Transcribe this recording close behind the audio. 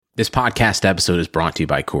This podcast episode is brought to you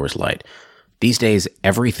by Coors Light. These days,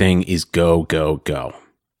 everything is go, go, go.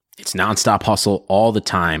 It's nonstop hustle all the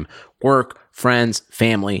time. Work, friends,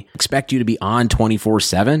 family expect you to be on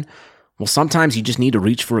 24/7. Well, sometimes you just need to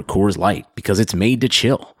reach for a Coors Light because it's made to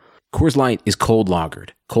chill. Coors Light is cold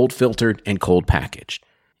lagered, cold filtered, and cold packaged.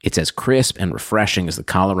 It's as crisp and refreshing as the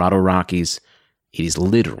Colorado Rockies. It is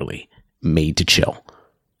literally made to chill.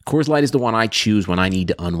 Coors Light is the one I choose when I need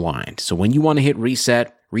to unwind. So when you want to hit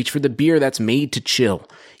reset, reach for the beer that's made to chill.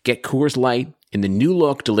 Get Coors Light in the new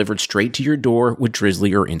look delivered straight to your door with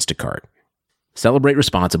Drizzly or Instacart. Celebrate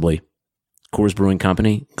responsibly. Coors Brewing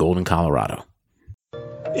Company, Golden, Colorado.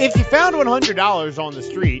 If you found $100 on the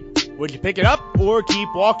street, would you pick it up or keep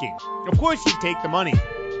walking? Of course you'd take the money.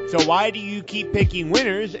 So why do you keep picking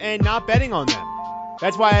winners and not betting on them?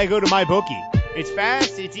 That's why I go to MyBookie. It's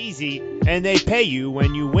fast, it's easy, and they pay you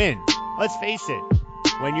when you win. Let's face it,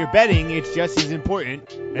 when you're betting, it's just as important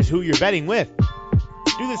as who you're betting with.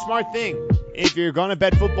 Do the smart thing if you're going to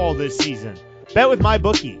bet football this season. Bet with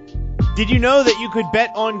MyBookie. Did you know that you could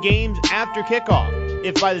bet on games after kickoff?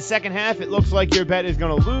 If by the second half it looks like your bet is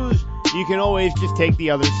going to lose, you can always just take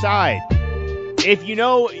the other side. If you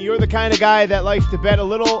know you're the kind of guy that likes to bet a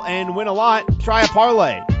little and win a lot, try a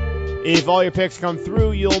parlay. If all your picks come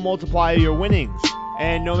through, you'll multiply your winnings.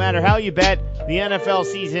 And no matter how you bet, the NFL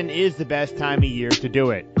season is the best time of year to do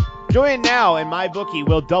it. Join now and MyBookie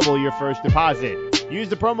will double your first deposit. Use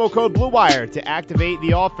the promo code BlueWire to activate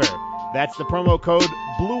the offer. That's the promo code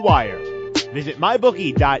BlueWire. Visit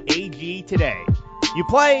mybookie.ag today. You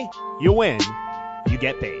play, you win, you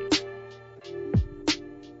get paid.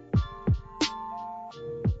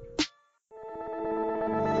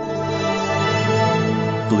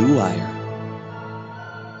 Blue Wire.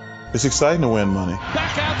 It's exciting to win money.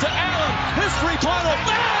 Back out to Allen. His three-pointer.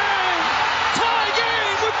 Bang! Tie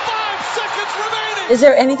game with 5 seconds remaining. Is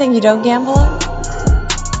there anything you don't gamble on?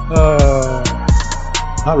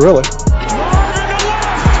 Not really.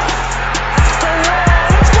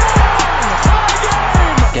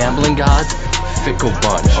 Gambling gods, fickle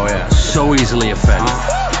bunch. Oh yeah. So easily offended.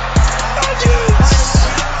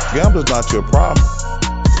 Gambling's not your problem.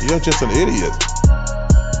 You're just an idiot.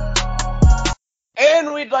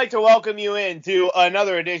 And we'd like to welcome you into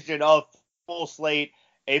another edition of Full Slate,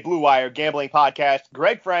 a Blue Wire gambling podcast.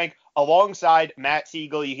 Greg Frank alongside Matt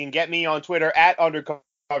Siegel. You can get me on Twitter at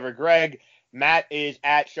 @UndercoverGreg. Matt is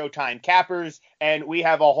at Showtime Cappers, and we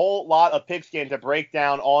have a whole lot of pigskin to break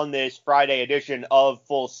down on this Friday edition of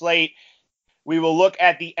Full Slate. We will look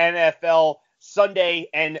at the NFL Sunday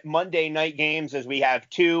and Monday night games, as we have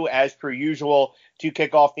two, as per usual, to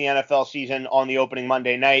kick off the NFL season on the opening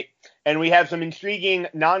Monday night. And we have some intriguing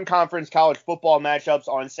non-conference college football matchups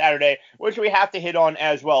on Saturday, which we have to hit on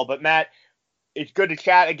as well. But Matt, it's good to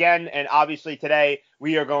chat again, and obviously today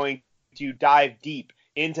we are going to dive deep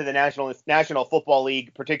into the National Football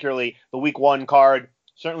League, particularly the Week 1 card.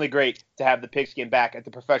 Certainly great to have the pigskin back at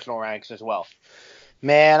the professional ranks as well.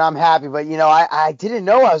 Man, I'm happy, but, I didn't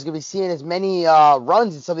know I was going to be seeing as many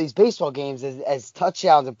runs in some of these baseball games as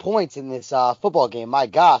touchdowns and points in this football game. My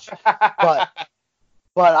gosh. But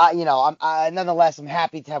nonetheless, I'm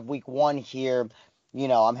happy to have Week 1 here.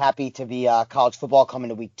 I'm happy to be college football coming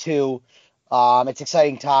to Week 2. It's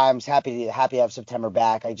exciting times. Happy to have September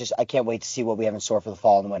back. I can't wait to see what we have in store for the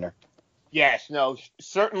fall and winter. Yes, no,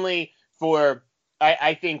 certainly for,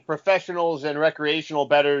 I think, professionals and recreational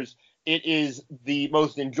bettors, it is the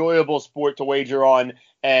most enjoyable sport to wager on.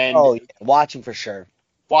 And watching for sure.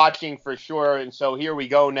 And so here we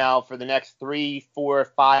go now for the next 3, 4,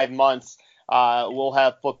 5 months. We'll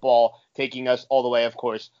have football taking us all the way, of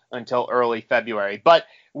course, until early February. But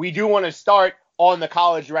we do want to start on the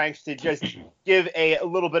college ranks to just give a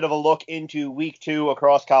little bit of a look into Week 2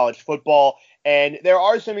 across college football. And there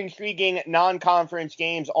are some intriguing non-conference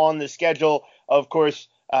games on the schedule. Of course,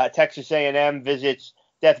 Texas A&M visits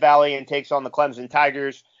Death Valley and takes on the Clemson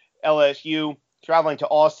Tigers. LSU traveling to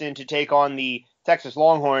Austin to take on the Texas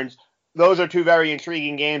Longhorns. Those are two very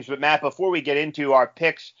intriguing games. But, Matt, before we get into our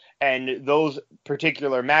picks and those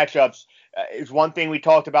particular matchups, is one thing we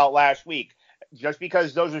talked about last week. Just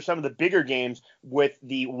because those are some of the bigger games with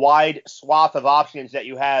the wide swath of options that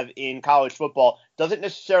you have in college football doesn't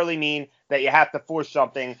necessarily mean that you have to force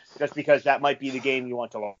something just because that might be the game you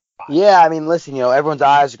want to watch. Yeah, I mean, listen, everyone's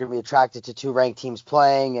eyes are going to be attracted to two ranked teams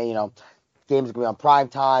playing. Games are going to be on prime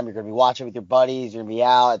time. You're going to be watching with your buddies. You're going to be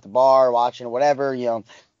out at the bar watching or whatever. You want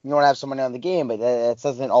to have someone on the game, but that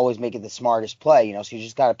doesn't always make it the smartest play. So you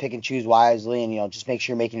just got to pick and choose wisely and, just make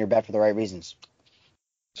sure you're making your bet for the right reasons.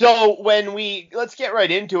 So let's get right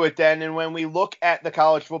into it then. And when we look at the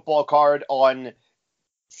college football card on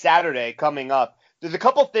Saturday coming up, There's a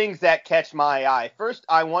couple things that catch my eye. First,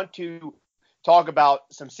 I want to talk about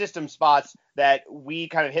some system spots that we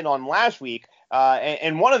kind of hit on last week.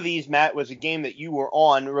 And one of these, Matt, was a game that you were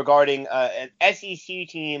on regarding an SEC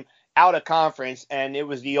team out of conference, and it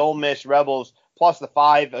was the Ole Miss Rebels plus the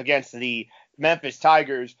 5 against the Memphis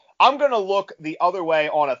Tigers. I'm going to look the other way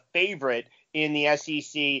on a favorite in the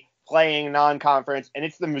SEC playing non-conference, and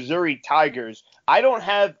it's the Missouri Tigers. I don't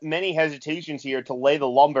have many hesitations here to lay the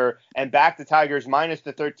lumber and back the Tigers minus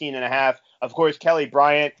the 13.5. Of course, Kelly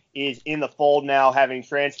Bryant is in the fold now, having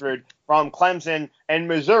transferred from Clemson and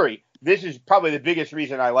Missouri. This is probably the biggest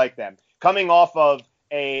reason I like them. Coming off of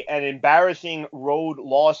an embarrassing road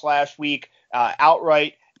loss last week,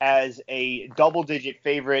 outright as a double-digit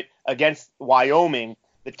favorite against Wyoming,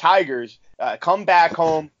 the Tigers come back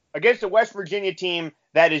home against a West Virginia team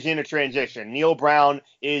that is in a transition. Neil Brown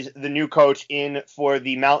is the new coach in for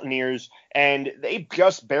the Mountaineers, and they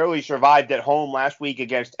just barely survived at home last week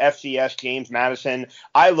against FCS James Madison.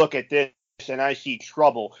 I look at this and I see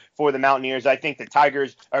trouble for the Mountaineers. I think the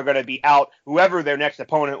Tigers are going to be out, whoever their next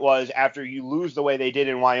opponent was, after you lose the way they did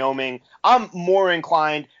in Wyoming. I'm more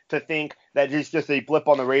inclined to think that it's just a blip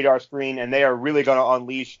on the radar screen, and they are really going to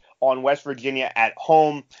unleash on West Virginia at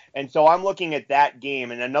home. And so I'm looking at that game.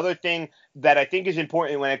 And another thing that I think is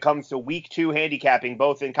important when it comes to week 2 handicapping,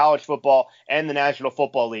 both in college football and the National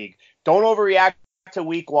Football League, don't overreact to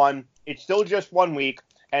week 1. It's still just 1 week.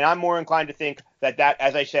 And I'm more inclined to think that,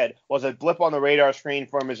 as I said, was a blip on the radar screen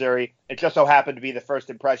for Missouri. It just so happened to be the first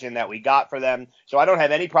impression that we got for them. So I don't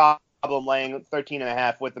have any problem laying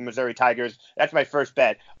 13.5 with the Missouri Tigers. That's my first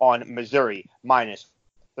bet on Missouri minus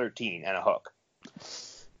 13 and a hook.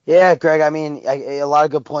 Yeah, Greg, I mean, a lot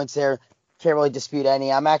of good points there. Can't really dispute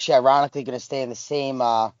any. I'm actually ironically going to stay in the same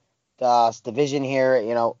division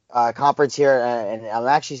here, conference here, and I'm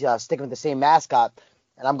actually sticking with the same mascot.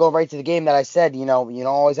 And I'm going right to the game that I said, you don't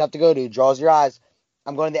always have to go to. Draws your eyes.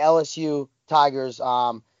 I'm going to the LSU Tigers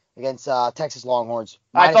against Texas Longhorns.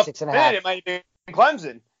 Minus 6.5. It might have been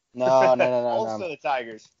Clemson. No. Also the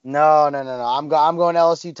Tigers. No. I'm going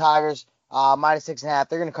LSU Tigers minus 6.5.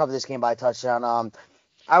 They're going to cover this game by a touchdown.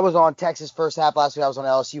 I was on Texas first half last week. I was on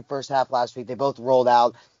LSU first half last week. They both rolled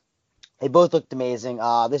out. They both looked amazing.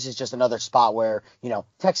 This is just another spot where,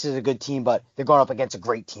 Texas is a good team, but they're going up against a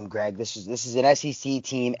great team, Greg. This is an SEC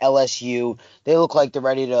team, LSU. They look like they're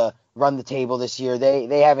ready to run the table this year.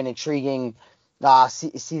 They have an intriguing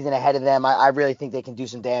season ahead of them. I really think they can do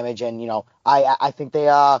some damage, and I think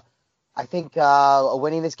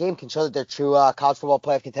winning this game can show that they're true college football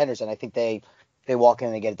playoff contenders, and I think they walk in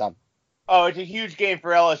and they get it done. Oh, it's a huge game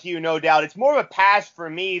for LSU, no doubt. It's more of a pass for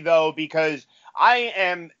me, though, because I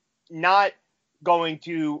am not going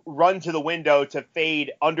to run to the window to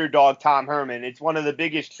fade underdog Tom Herman. It's one of the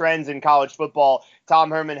biggest trends in college football. Tom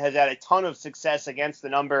Herman has had a ton of success against the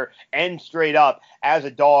number and straight up as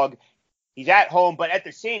a dog. He's at home, but at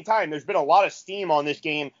the same time, there's been a lot of steam on this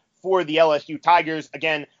game for the LSU Tigers.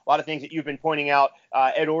 Again, a lot of things that you've been pointing out.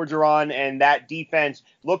 Ed Orgeron and that defense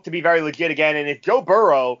look to be very legit again. And if Joe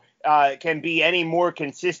Burrow can be any more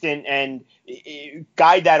consistent and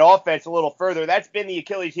guide that offense a little further, that's been the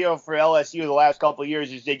Achilles heel for LSU the last couple of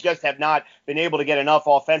years, is they just have not been able to get enough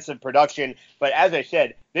offensive production. But as I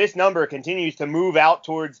said, this number continues to move out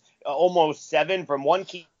towards almost 7 from one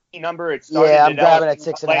key number. It's I'm grabbing at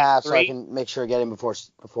 6.5 so I can make sure I get in before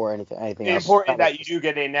anything else. It's important that you do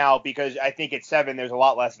get in now, because I think at 7 there's a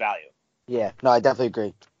lot less value. Yeah, no, I definitely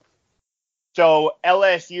agree. So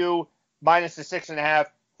LSU minus the 6.5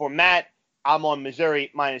 for Matt. I'm on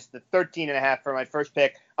Missouri minus the 13.5 for my first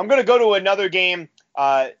pick. I'm going to go to another game.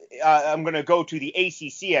 I'm going to go to the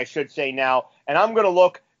ACC, I should say now, and I'm going to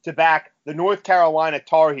look to back the North Carolina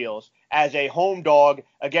Tar Heels as a home dog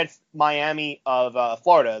against Miami of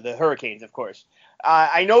Florida, the Hurricanes, of course.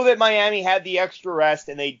 I know that Miami had the extra rest,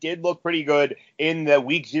 and they did look pretty good in the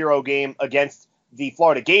Week 0 game against the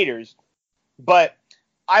Florida Gators, but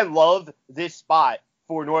I love this spot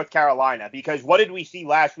for North Carolina, because what did we see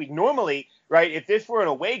last week? Normally, right, if this were an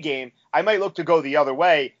away game, I might look to go the other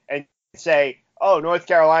way and say, oh, North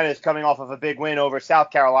Carolina is coming off of a big win over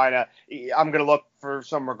South Carolina. I'm going to look for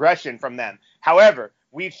some regression from them. However,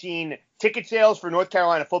 we've seen ticket sales for North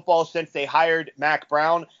Carolina football since they hired Mac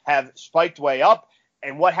Brown have spiked way up.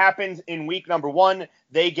 And what happens in week number 1?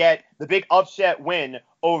 They get the big upset win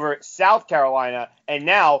over South Carolina, and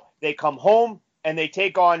now they come home and they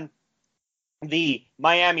take on the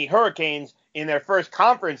Miami Hurricanes in their first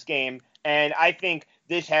conference game, and I think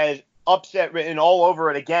this has upset written all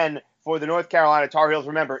over it again for the North Carolina Tar Heels.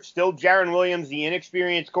 Remember, still Jarren Williams, the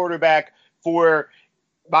inexperienced quarterback for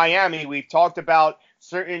Miami. We've talked about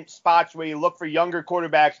certain spots where you look for younger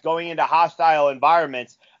quarterbacks going into hostile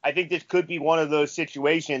environments, I think this could be one of those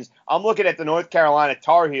situations. I'm looking at the North Carolina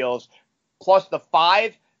Tar Heels plus the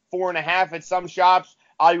 5, 4.5 at some shops.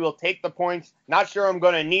 I will take the points. Not sure I'm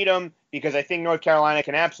going to need them because I think North Carolina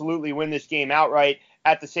can absolutely win this game outright.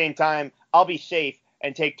 At the same time, I'll be safe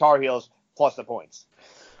and take Tar Heels plus the points.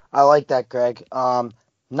 I like that, Greg.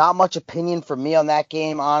 Not much opinion from me on that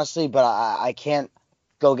game, honestly, but I can't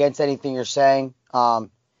go against anything you're saying.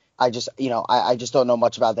 I just don't know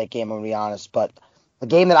much about that game, I'm going to be honest. But the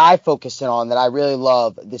game that I focus in on that I really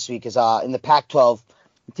love this week is in the Pac-12.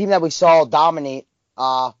 The team that we saw dominate,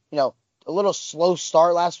 a little slow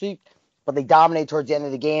start last week, but they dominated towards the end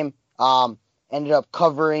of the game. Ended up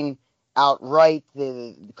covering outright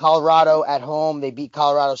the Colorado at home. They beat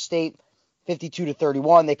Colorado State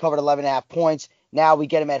 52-31. They covered 11.5 points. Now we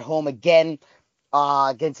get them at home again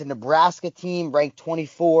against a Nebraska team ranked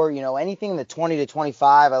 24. Anything in the 20 to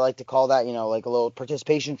 25, I like to call that, like a little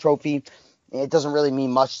participation trophy. It doesn't really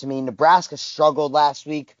mean much to me. Nebraska struggled last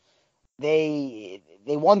week. They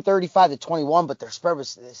won 35-21, but their spread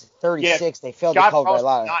was 36. Yeah, they failed to cover a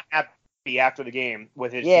lot. Not happy after the game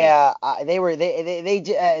with his team. They were.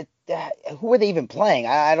 Who were they even playing?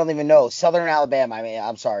 I don't even know. Southern Alabama. I mean,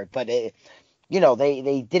 I'm sorry, but they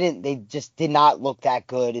just did not look that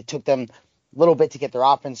good. It took them a little bit to get their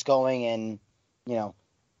offense going, and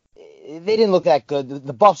they didn't look that good.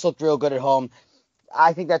 The Buffs looked real good at home.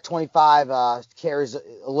 I think that 25 carries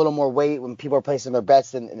a little more weight when people are placing their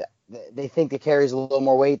bets than they think it carries a little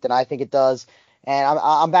more weight than I think it does. And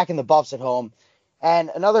I'm backing the Buffs at home. And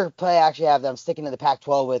another play I actually have that I'm sticking to the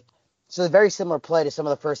Pac-12 with. So a very similar play to some of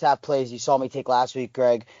the first half plays you saw me take last week,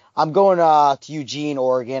 Greg. I'm going to Eugene,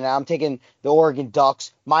 Oregon, and I'm taking the Oregon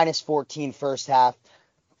Ducks minus 14 first half.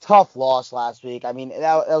 Tough loss last week. I mean,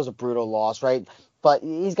 that was a brutal loss, right? But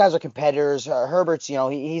these guys are competitors. Herbert's,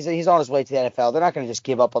 he's on his way to the NFL. They're not going to just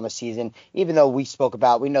give up on the season, even though we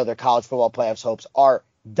know their college football playoffs hopes are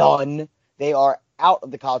done. They are out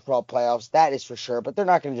of the college football playoffs, that is for sure. But they're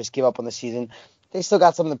not going to just give up on the season. They still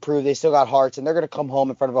got something to prove. They still got hearts, and they're going to come home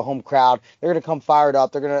in front of a home crowd. They're going to come fired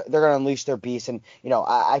up. They're going to unleash their beast. And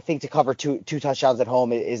I think to cover two touchdowns at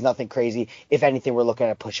home is nothing crazy. If anything, we're looking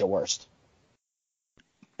at push at worst.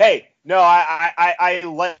 Hey, no, I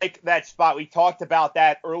like that spot. We talked about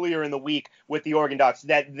that earlier in the week with the Oregon Ducks,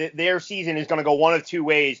 that their season is going to go one of two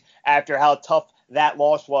ways after how tough that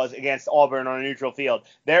loss was against Auburn on a neutral field.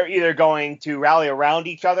 They're either going to rally around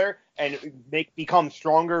each other and become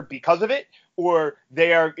stronger because of it, or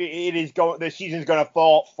the season's going to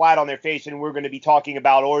fall flat on their face, and we're going to be talking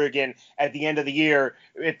about Oregon at the end of the year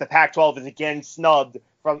if the Pac-12 is again snubbed.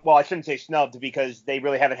 I shouldn't say snubbed because they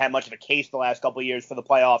really haven't had much of a case the last couple of years for the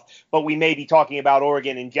playoff, but we may be talking about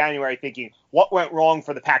Oregon in January thinking what went wrong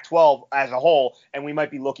for the Pac-12 as a whole, and we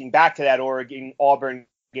might be looking back to that Oregon-Auburn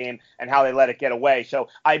game and how they let it get away. So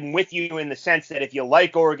I'm with you in the sense that if you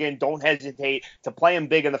like Oregon, don't hesitate to play them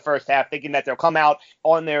big in the first half, thinking that they'll come out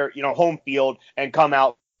on their home field and come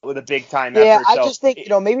out with a big time effort. Yeah, I just think,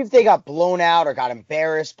 maybe if they got blown out or got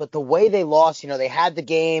embarrassed, but the way they lost, they had the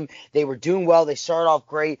game, they were doing well, they started off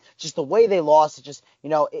great, just the way they lost, it just,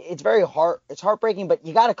 it's very it's heartbreaking, but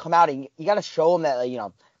you got to come out and you got to show them that,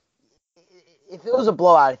 if it was a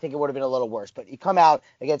blowout, I think it would have been a little worse, but you come out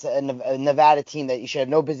against a Nevada team that you should have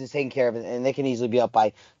no business taking care of, and they can easily be up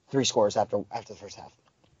by 3 scores after the first half.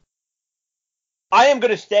 I am going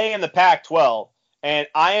to stay in the Pac-12. And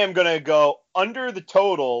I am going to go under the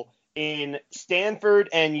total in Stanford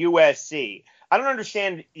and USC. I don't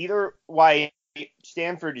understand either why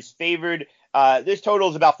Stanford is favored. This total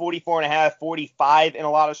is about 44.5, 45 in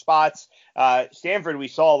a lot of spots. Stanford we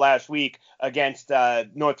saw last week against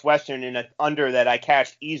Northwestern in an under that I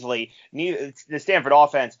cashed easily. The Stanford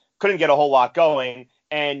offense couldn't get a whole lot going.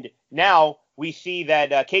 And now we see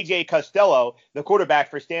that KJ Costello, the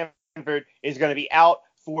quarterback for Stanford, is going to be out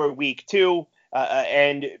for week 2.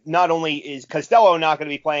 And not only is Costello not going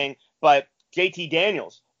to be playing, but JT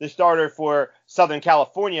Daniels, the starter for Southern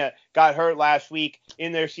California, got hurt last week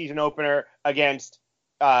in their season opener against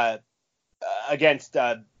Fresno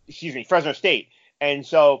State. And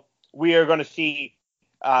so we are going to see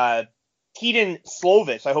Keaton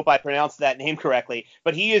Slovis, I hope I pronounced that name correctly,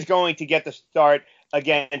 but he is going to get the start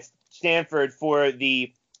against Stanford for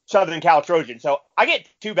the Southern Cal Trojans. So I get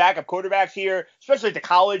 2 backup quarterbacks here, especially at the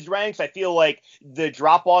college ranks. I feel like the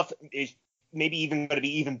drop-off is maybe even going to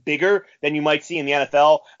be even bigger than you might see in the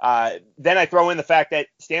NFL. Then I throw in the fact that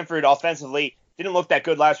Stanford offensively didn't look that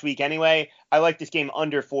good last week anyway. I like this game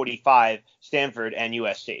under 45, Stanford and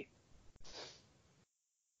USC.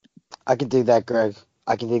 I can dig that, Greg.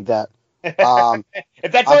 I can dig that.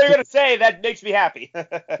 If that's all you're going to say, that makes me happy.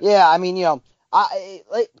 Yeah, I mean,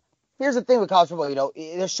 here's the thing with college football.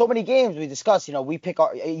 There's so many games we discuss. You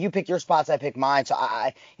pick your spots, I pick mine. So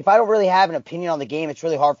if I don't really have an opinion on the game, it's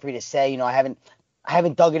really hard for me to say. I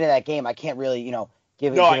haven't dug into that game. I can't really,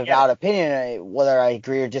 give a valid opinion whether I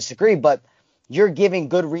agree or disagree. But you're giving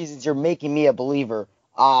good reasons. You're making me a believer.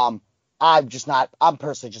 I'm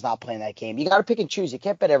personally just not playing that game. You got to pick and choose. You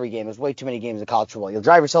can't bet every game. There's way too many games in college football. You'll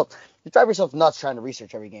drive yourself nuts trying to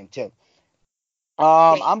research every game too.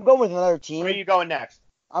 I'm going with another team. Where are you going next?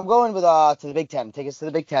 I'm going with to the Big Ten. Take us to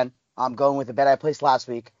the Big Ten. I'm going with the bet I placed last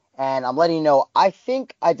week, and I'm letting you know. I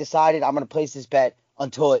think I decided I'm going to place this bet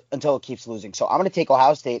until it keeps losing. So I'm going to take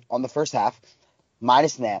Ohio State on the first half,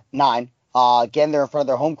 -9. Again, they're in front of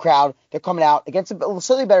their home crowd. They're coming out against a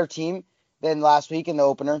slightly better team than last week in the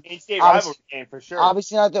opener. In-state rivalry game for sure.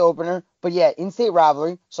 Obviously not the opener, but yeah, in-state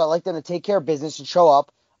rivalry. So I like them to take care of business and show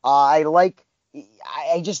up. I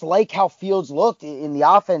just like how Fields looked in the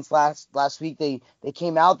offense last week. They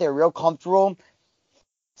came out, they're real comfortable.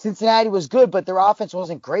 Cincinnati was good, but their offense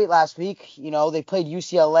wasn't great last week. They played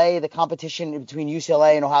UCLA. The competition between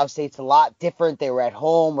UCLA and Ohio State's a lot different. They were at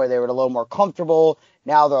home where they were a little more comfortable.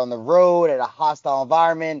 Now they're on the road at a hostile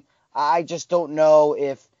environment. I just don't know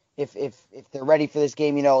if they're ready for this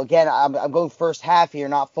game. Again, I'm going first half here,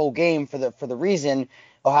 not full game for the reason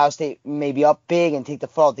Ohio State may be up big and take the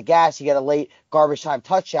foot off the gas. You get a late garbage time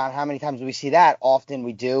touchdown. How many times do we see that? Often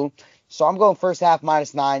we do. So I'm going first half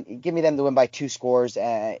 -9. Give me them to win by 2 scores,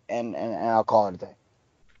 and I'll call it a day.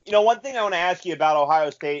 One thing I want to ask you about Ohio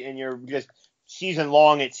State and your just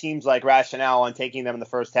season-long, it seems like, rationale on taking them in the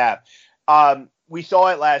first half. We saw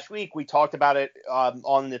it last week. We talked about it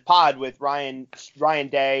on the pod with Ryan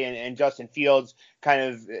Day and Justin Fields kind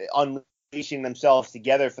of unleashing themselves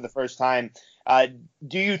together for the first time.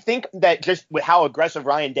 Do you think that just with how aggressive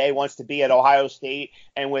Ryan Day wants to be at Ohio State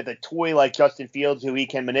and with a toy like Justin Fields who he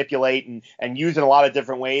can manipulate and use in a lot of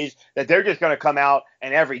different ways, that they're just going to come out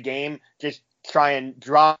and every game just try and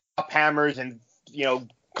drop hammers and,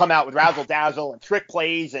 come out with razzle-dazzle and trick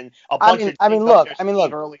plays and a bunch of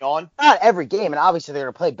things early on? Not every game, and obviously they're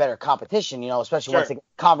going to play better competition, especially once they get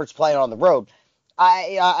conference play on the road.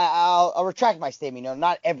 I'll retract my statement.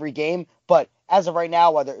 Not every game, but as of right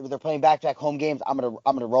now, while they're playing back-to-back home games, I'm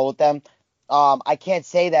gonna roll with them. I can't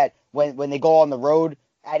say that when they go on the road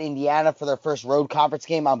at Indiana for their first road conference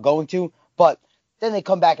game, I'm going to, but then they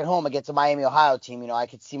come back at home against a Miami, Ohio team. I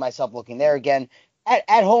could see myself looking there again.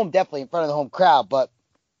 At home, definitely in front of the home crowd, but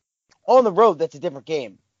on the road, that's a different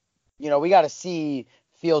game. We got to see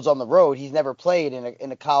Fields on the road. He's never played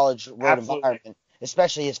in a college road environment,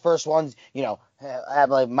 especially his first ones. Have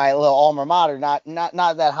like my little alma mater, not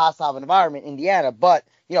that hostile environment, Indiana, but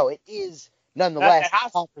it is nonetheless not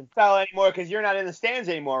that hostile anymore because you're not in the stands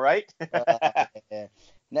anymore, right?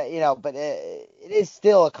 Yeah. But it is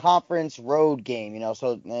still a conference road game.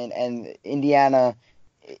 So and Indiana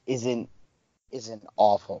isn't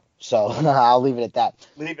awful. So I'll leave it at that.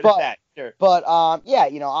 At that, sure. But I'm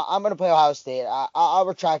going to play Ohio State. I'll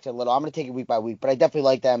retract it a little. I'm going to take it week by week, but I definitely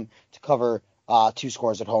like them to cover 2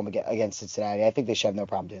 scores at home against Cincinnati. I think they should have no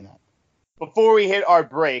problem doing that. Before we hit our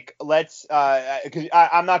break, let's because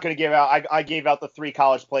I'm not going to give out. I gave out the 3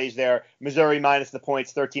 college plays there. Missouri minus the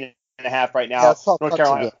points, 13.5 right now. North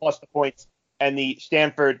Carolina plus the points, and the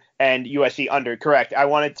Stanford and USC under. Correct. I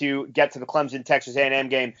wanted to get to the Clemson Texas A&M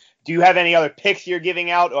game. Do you have any other picks you're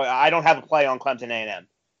giving out? Or I don't have a play on Clemson A&M.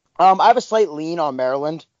 I have a slight lean on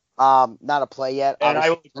Maryland. Not a play yet. And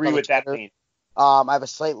I will agree with that lean. I have a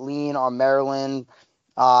slight lean on Maryland.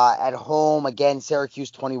 At home, again,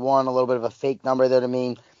 Syracuse 21, a little bit of a fake number there to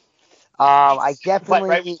me. I definitely.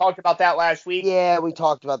 Right, we talked about that last week. Yeah, we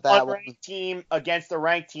talked about that. Unranked team against the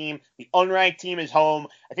ranked team. The unranked team is home.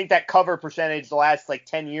 I think that cover percentage the last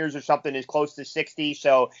 10 years or something is close to 60.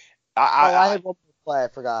 So I had one more play. I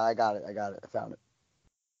forgot. I got it. I found it.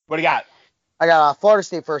 What do you got? I got Florida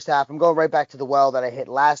State first half. I'm going right back to the well that I hit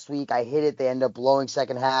last week. I hit it. They end up blowing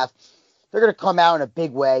second half. They're going to come out in a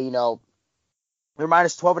big way. They're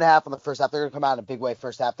minus 12.5 on the first half. They're going to come out in a big way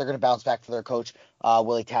first half. They're going to bounce back for their coach,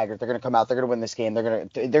 Willie Taggart. They're going to come out. They're going to win this game. They're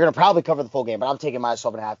going to probably cover the full game, but I'm taking minus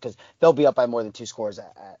 12.5 because they'll be up by more than 2 scores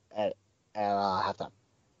at halftime.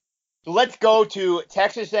 So let's go to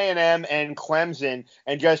Texas A&M and Clemson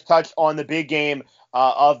and just touch on the big game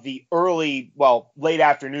of the late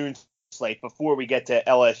afternoon slate before we get to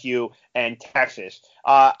LSU and Texas.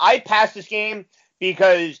 I passed this game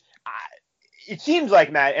because it seems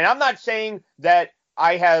like, Matt, and I'm not saying that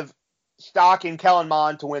I have stock in Kellen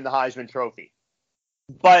Mond to win the Heisman Trophy,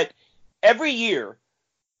 but every year,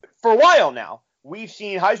 for a while now, we've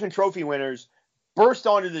seen Heisman Trophy winners burst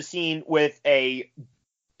onto the scene with a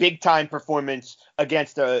big-time performance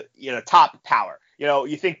against a top power.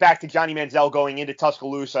 You think back to Johnny Manziel going into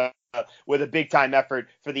Tuscaloosa with a big-time effort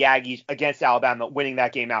for the Aggies against Alabama, winning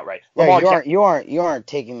that game outright. Yeah, you aren't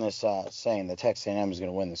taking this saying that Texas A&M is going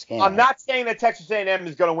to win this game. I'm not saying that Texas A&M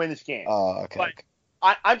is going to win this game. Oh, okay.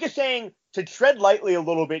 But I'm just saying to tread lightly a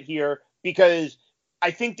little bit here, because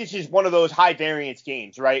I think this is one of those high variance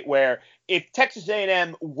games, right? Where if Texas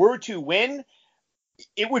A&M were to win,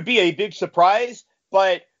 it would be a big surprise,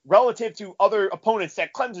 but relative to other opponents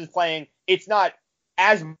that Clemson's playing, it's not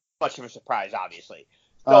as much of a surprise, obviously.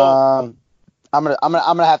 So I'm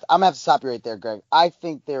gonna have to stop you right there, Greg. I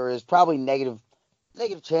think there is probably negative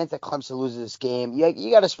chance that Clemson loses this game.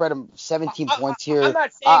 You got to spread them 17 points here. I'm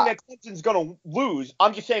not saying that Clemson's going to lose.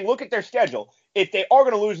 I'm just saying look at their schedule. If they are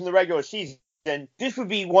going to lose in the regular season, then this would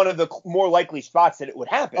be one of the more likely spots that it would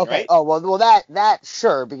happen, okay. Right? Oh, well, that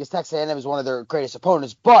sure, because Texas A&M is one of their greatest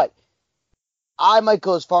opponents. But I might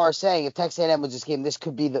go as far as saying if Texas A&M wins this game, this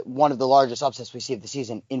could be one of the largest upsets we see of the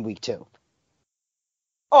season in week 2.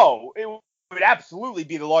 Oh, it would absolutely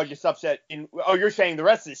be the largest upset you're saying the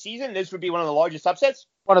rest of the season? This would be one of the largest upsets?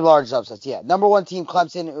 One of the largest upsets, yeah. Number 1 team,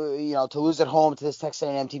 Clemson, to lose at home to this Texas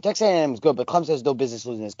A&M team. Texas A&M is good, but Clemson has no business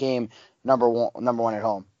losing this game. Number one at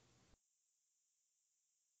home.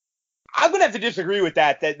 I'm going to have to disagree with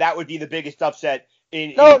that would be the biggest upset. No.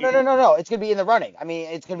 It's going to be in the running. I mean,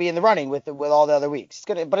 it's going to be in the running with all the other weeks.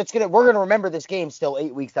 We're going to remember this game still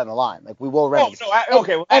 8 weeks down the line. Like, we will remember.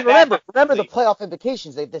 Okay. Well, and remember the playoff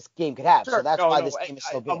implications that this game could have. Sure, so that's why this game is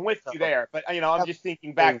so big. I'm with you there. But, I'm just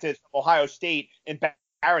thinking back to Ohio State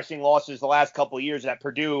embarrassing losses the last couple of years at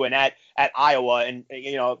Purdue and at Iowa. And,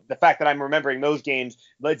 the fact that I'm remembering those games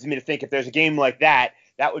leads me to think if there's a game like that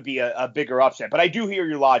would be a bigger upset. But I do hear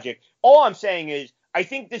your logic. All I'm saying is I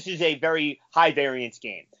think this is a very high variance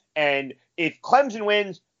game. And if Clemson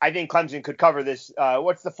wins, I think Clemson could cover this.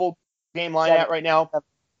 What's the full game line at right now?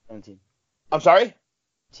 17. I'm sorry?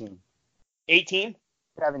 18. 18?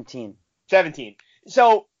 17.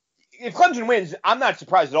 So if Clemson wins, I'm not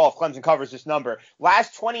surprised at all if Clemson covers this number.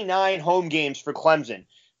 Last 29 home games for Clemson,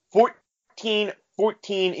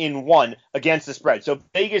 14-1 against the spread. So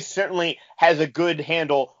Vegas certainly has a good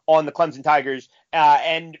handle on the Clemson Tigers.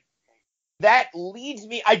 And that leads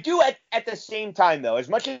me, I do at the same time, though, as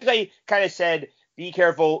much as I kind of said, be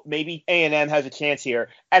careful, maybe A&M has a chance here.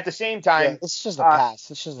 At the same time, it's just a pass.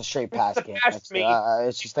 It's just a straight pass game. If I had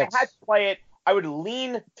to play it, I would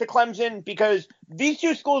lean to Clemson because these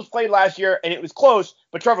two schools played last year and it was close,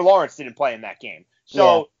 but Trevor Lawrence didn't play in that game.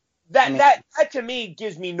 So that to me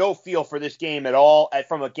gives me no feel for this game at all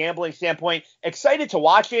from a gambling standpoint. Excited to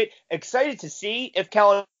watch it. Excited to see if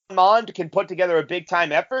Kellen Mond can put together a big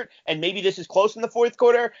time effort, and maybe this is close in the fourth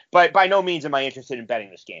quarter. But by no means am I interested in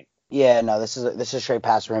betting this game. Yeah, no, this is a straight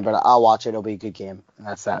pass for him, but I'll watch it. It'll be a good game, and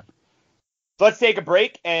that's that. So let's take a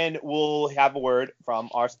break, and we'll have a word from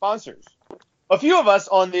our sponsors. A few of us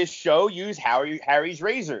on this show use Harry's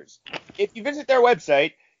razors. If you visit their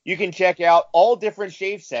website, you can check out all different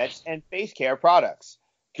shave sets and face care products.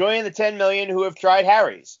 Join the 10 million who have tried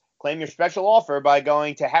Harry's. Claim your special offer by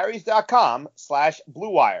going to harrys.com/Blue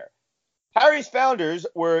Wire. Harry's founders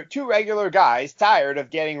were two regular guys tired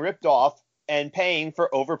of getting ripped off and paying for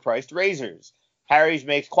overpriced razors. Harry's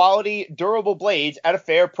makes quality, durable blades at a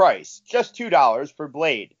fair price, just $2 per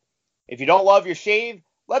blade. If you don't love your shave,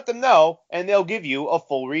 let them know and they'll give you a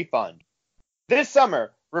full refund. This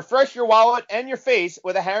summer, refresh your wallet and your face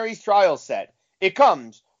with a Harry's trial set. It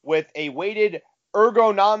comes with a weighted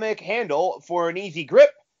ergonomic handle for an easy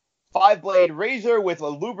grip, 5-blade razor with a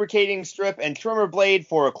lubricating strip and trimmer blade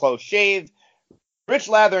for a close shave, rich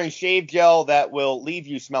lathering shave gel that will leave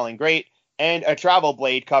you smelling great, and a travel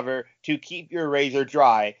blade cover to keep your razor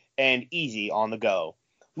dry and easy on the go.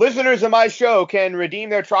 Listeners of my show can redeem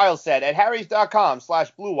their trial set at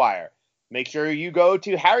harrys.com/Blue Wire. Make sure you go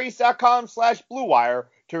to harrys.com/Blue Wire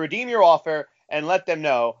to redeem your offer and let them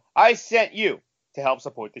know I sent you to help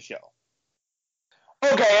support the show.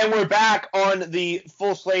 Okay, and we're back on the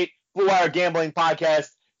Full Slate Blue Wire Gambling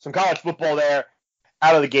Podcast. Some college football there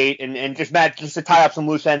out of the gate. And just, Matt, just to tie up some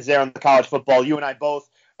loose ends there on the college football, you and I both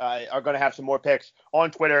are going to have some more picks on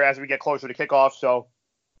Twitter as we get closer to kickoff. So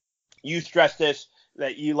you stress this,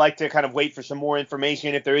 that you like to kind of wait for some more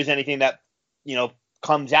information if there is anything that,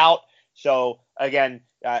 comes out. So, again,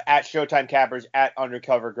 at Showtime Cappers, at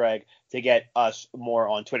Undercover Greg, to get us more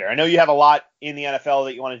on Twitter. I know you have a lot in the NFL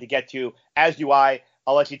that you wanted to get to, as do I.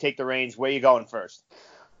 I'll let you take the reins. Where are you going first?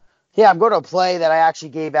 Yeah, I'm going to a play that I actually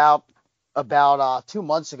gave out about 2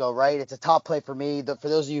 months ago, right? It's a top play for me. For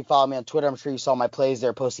those of you who follow me on Twitter, I'm sure you saw my plays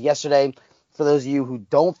there posted yesterday. For those of you who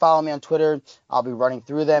don't follow me on Twitter, I'll be running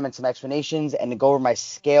through them and some explanations. And to go over my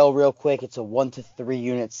scale real quick, it's a 1 to 3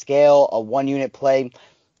 unit scale. A 1 unit play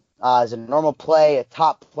is a normal play, a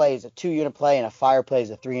top play is a 2 unit play, and a fire play is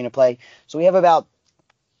a 3 unit play. So we have about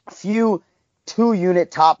a few 2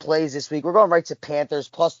 unit top plays this week. We're going right to Panthers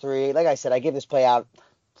 +3. Like I said, I gave this play out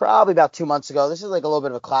probably about 2 months ago. This is like a little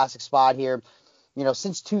bit of a classic spot here.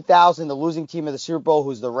 Since 2000, the losing team of the Super Bowl,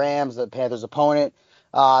 who's the Rams, the Panthers' opponent,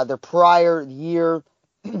 their prior year,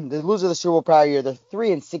 the loser of the Super Bowl prior year, they're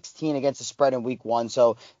 3-16 against the spread in week 1.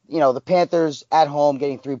 So, the Panthers at home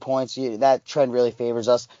getting 3 points, that trend really favors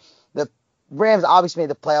us. The Rams obviously made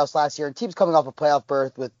the playoffs last year, and teams coming off a playoff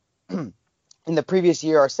berth with in the previous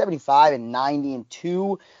year are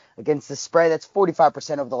 75-90-2 against the spread. That's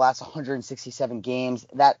 45% over the last 167 games.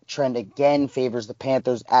 That trend again favors the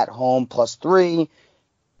Panthers at home +3.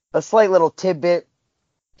 A slight little tidbit.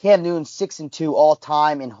 Cam Newton 6-2 all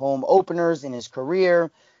time in home openers in his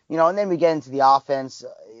career. And then we get into the offense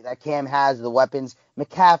that Cam has, the weapons.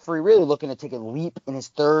 McCaffrey really looking to take a leap in his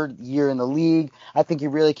 3rd year in the league. I think he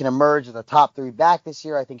really can emerge as a top 3 back this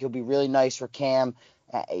year. I think he'll be really nice for Cam.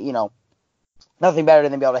 Nothing better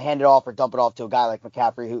than be able to hand it off or dump it off to a guy like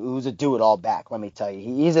McCaffrey who's a do-it-all back, let me tell you.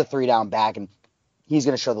 He's a 3-down back, and he's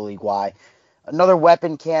going to show the league why. Another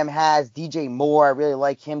weapon Cam has, DJ Moore. I really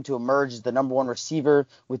like him to emerge as the number 1 receiver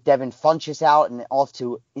with Devin Funchess out and off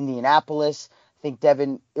to Indianapolis. I think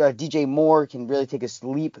DJ Moore can really take a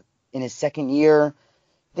leap in his 2nd year.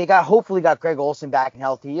 They hopefully got Greg Olsen back and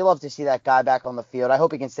healthy. You love to see that guy back on the field. I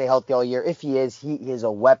hope he can stay healthy all year. If he is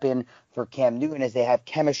a weapon for Cam Newton as they have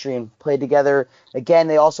chemistry and play together. Again,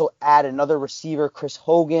 they also add another receiver, Chris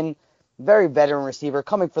Hogan, very veteran receiver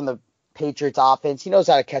coming from the Patriots offense. He knows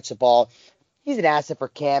how to catch the ball. He's an asset for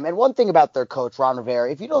Cam. And one thing about their coach, Ron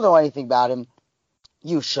Rivera, if you don't know anything about him,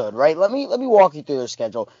 you should, right? Let me walk you through their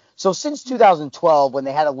schedule. So since 2012, when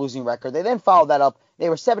they had a losing record, they then followed that up. They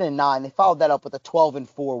were 7-9. They followed that up with a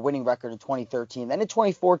 12-4 winning record in 2013. Then in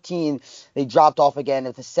 2014, they dropped off again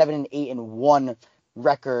with a 7-8-1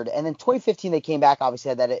 record. And then 2015, they came back. Obviously,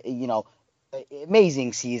 had that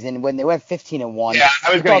amazing season when they went 15-1. Yeah, I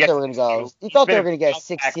was you thought they were going to get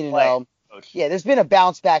 16-0. Yeah, there's been a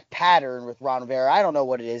bounce back pattern with Ron Rivera. I don't know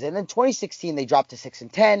what it is. And then 2016, they dropped to 6-10.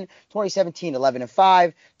 2017,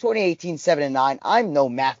 11-5. 2018, 7-9. I'm no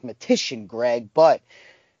mathematician, Greg, but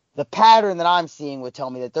the pattern that I'm seeing would tell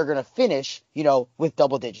me that they're going to finish, with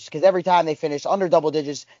double digits. Because every time they finish under double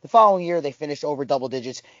digits, the following year they finish over double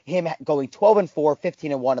digits. Him going 12-4,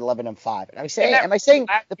 15-1, 11-5. And am I saying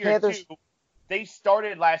the Panthers? They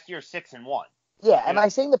started last year 6-1. Yeah, am I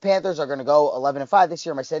saying the Panthers are going to go 11-5 this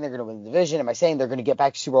year? Am I saying they're going to win the division? Am I saying they're going to get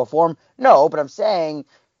back to Super Bowl form? No, but I'm saying,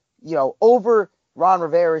 over Ron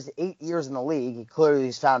Rivera's 8 years in the league, he clearly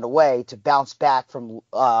has found a way to bounce back from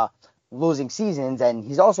losing seasons, and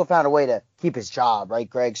he's also found a way to keep his job, right,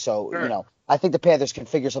 Greg? So, sure. I think the Panthers can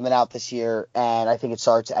figure something out this year, and I think it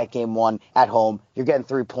starts at game 1 at home. You're getting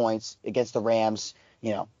 3 points against the Rams.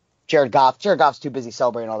 Jared Goff's too busy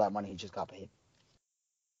celebrating all that money he just got paid.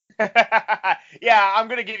 Yeah, I'm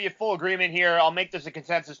going to give you full agreement here. I'll make this a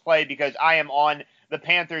consensus play because I am on the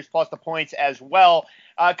Panthers plus the points as well.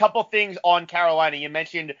 A couple things on Carolina. You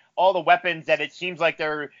mentioned all the weapons that it seems like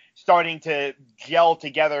they're starting to gel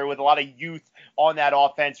together with a lot of youth on that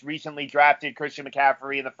offense. Recently drafted Christian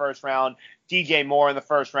McCaffrey in the 1st round, DJ Moore in the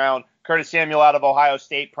 1st round, Curtis Samuel out of Ohio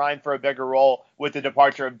State, primed for a bigger role with the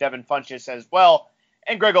departure of Devin Funchess as well.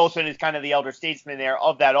 And Greg Olsen is kind of the elder statesman there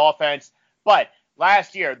of that offense. But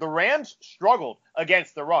last year, the Rams struggled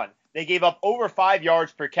against the run. They gave up over 5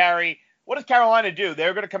 yards per carry. What does Carolina do?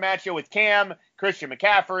 They're going to come at you with Cam, Christian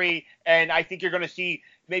McCaffrey, and I think you're going to see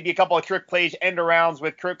maybe a couple of trick plays, end arounds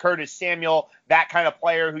with Curtis Samuel, that kind of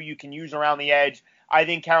player who you can use around the edge. I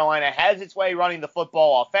think Carolina has its way running the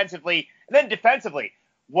football offensively. And then defensively,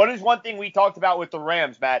 what is one thing we talked about with the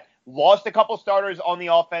Rams, Matt? Lost a couple starters on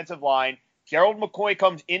the offensive line. Gerald McCoy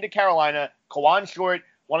comes into Carolina. Kawan Short,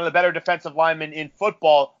 one of the better defensive linemen in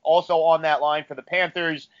football, also on that line for the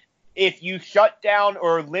Panthers. If you shut down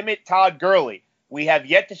or limit Todd Gurley, we have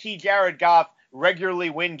yet to see Jared Goff regularly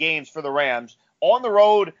win games for the Rams. On the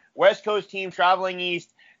road, West Coast team traveling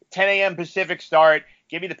east, 10 a.m. Pacific start.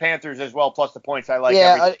 Give me the Panthers as well, plus the points. I like.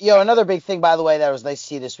 Yeah, another big thing, by the way, that was nice to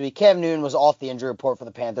see this week. Cam Newton was off the injury report for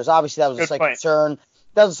the Panthers. Obviously, that was a slight concern.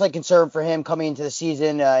 That was a slight concern for him coming into the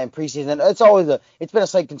season in preseason. It's been a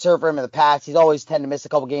slight concern for him in the past. He's always tended to miss a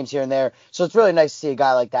couple games here and there. So it's really nice to see a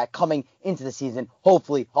guy like that coming into the season,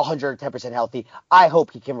 hopefully 110% healthy. I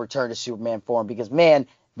hope he can return to Superman form because, man,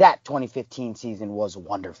 that 2015 season was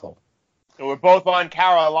wonderful. So we're both on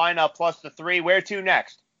Carolina plus the 3. Where to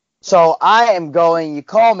next? So I am going, you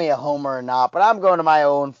call me a homer or not, but I'm going to my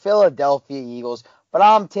own Philadelphia Eagles. But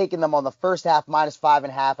I'm taking them on the first half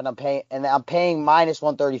 -5.5, and I'm paying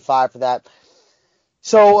 -135 for that.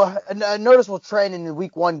 So a noticeable trend in the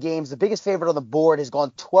Week 1 games. The biggest favorite on the board has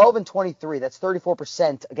gone 12-23. That's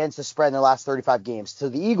 34% against the spread in their last 35 games. So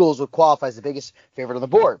the Eagles would qualify as the biggest favorite on the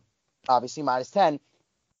board. Obviously -10.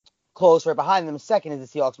 Close right behind them. Second is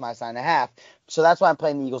the Seahawks -9.5. So that's why I'm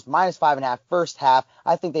playing the Eagles -5.5 first half.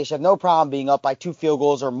 I think they should have no problem being up by 2 field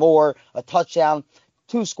goals or more, a touchdown,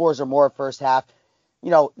 2 scores or more first half.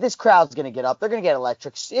 This crowd's going to get up. They're going to get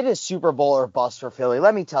electric. It is Super Bowl or bust for Philly.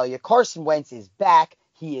 Let me tell you, Carson Wentz is back.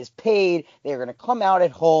 He is paid. They're going to come out at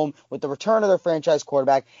home with the return of their franchise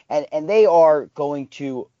quarterback, and they are going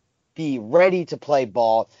to be ready to play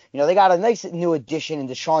ball. They got a nice new addition in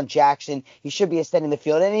Deshaun Jackson. He should be extending the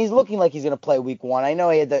field, and he's looking like he's going to play Week 1. I know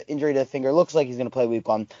he had the injury to the finger. Looks like he's going to play Week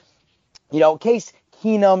 1. Case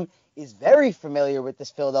Keenum is very familiar with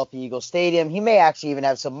this Philadelphia Eagles stadium. He may actually even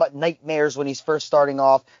have some nightmares when he's first starting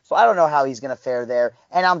off, so I don't know how he's going to fare there,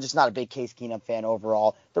 and I'm just not a big Case Keenum fan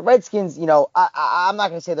overall. The Redskins, I'm not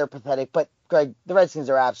going to say they're pathetic, but, Greg, the Redskins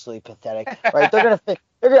are absolutely pathetic, right?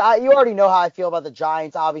 You already know how I feel about the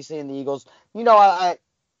Giants, obviously, and the Eagles.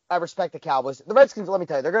 I respect the Cowboys. The Redskins, let me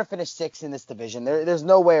tell you, they're going to finish 6th in this division. There's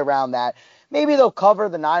no way around that. Maybe they'll cover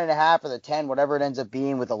the 9.5 or the 10, whatever it ends up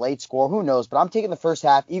being with a late score. Who knows? But I'm taking the first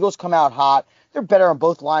half. Eagles come out hot. They're better on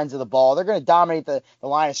both lines of the ball. They're going to dominate the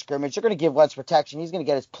line of scrimmage. They're going to give Wentz protection. He's going to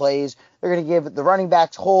get his plays. They're going to give the running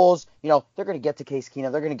backs holes. They're going to get to Case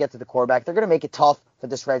Keenum. They're going to get to the quarterback. They're going to make it tough for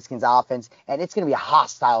this Redskins offense. And it's going to be a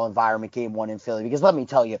hostile environment game 1 in Philly. Because let me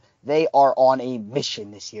tell you, they are on a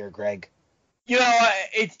mission this year, Greg.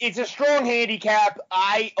 It's a strong handicap.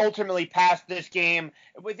 I ultimately passed this game.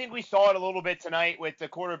 I think we saw it a little bit tonight with the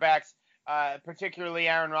quarterbacks, particularly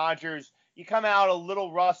Aaron Rodgers. You come out a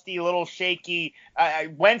little rusty, a little shaky.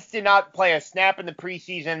 Wentz did not play a snap in the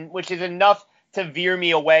preseason, which is enough to veer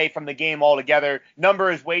me away from the game altogether. Number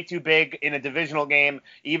is way too big in a divisional game,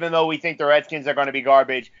 even though we think the Redskins are going to be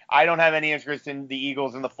garbage. I don't have any interest in the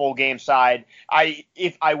Eagles in the full game side.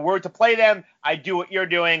 If I were to play them, I'd do what you're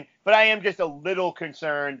doing, but I am just a little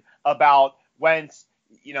concerned about Wentz,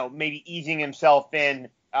 maybe easing himself in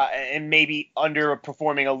and maybe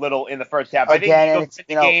underperforming a little in the first half. Again, I think Eagles win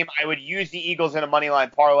the game. I would use the Eagles in a money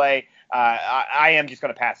line parlay. I am just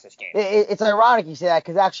going to pass this game. It's ironic you say that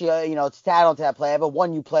because actually, it's to add on to that play. I have a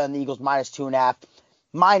 1U play on the Eagles -2.5,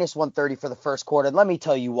 -130 for the first quarter. And let me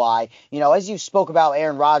tell you why. As you spoke about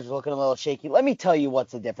Aaron Rodgers looking a little shaky, let me tell you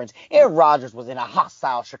what's the difference. Aaron Rodgers was in a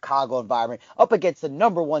hostile Chicago environment up against the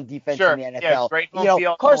number 1 defense in the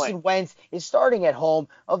NFL. Carson Wentz is starting at home.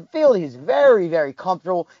 Philly is very, very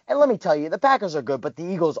comfortable. And let me tell you, the Packers are good, but the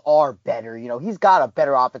Eagles are better. He's got a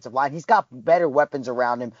better offensive line. He's got better weapons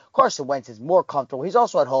around him. Carson Wentz is more comfortable. He's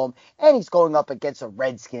also at home, and he's going up against the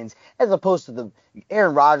Redskins as opposed to the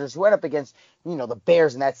Aaron Rodgers who went up against the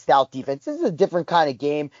Bears in that stout defense. This is a different kind of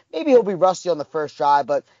game. Maybe he'll be rusty on the first drive,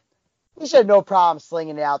 but they should have no problem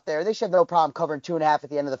slinging it out there. They should have no problem covering 2.5 at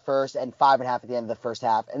the end of the first and 5.5 at the end of the first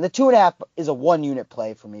half. And the 2.5 is a 1-unit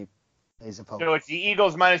play for me. So it's the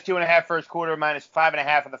Eagles -2.5 first quarter,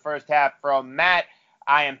 -5.5 in the first half from Matt.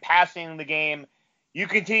 I am passing the game. You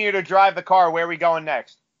continue to drive the car. Where are we going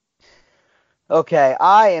next? Okay,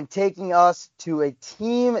 I am taking us to a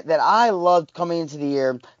team that I loved coming into the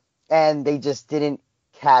year, and they just didn't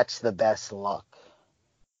catch the best luck.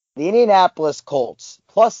 The Indianapolis Colts,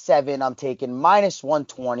 +7, I'm taking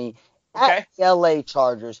 -120 at the LA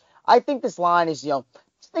Chargers. I think this line is, I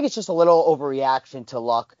think it's just a little overreaction to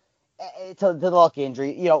luck, to the luck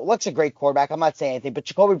injury. Luck's a great quarterback. I'm not saying anything, but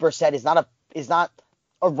Jacoby Brissett is not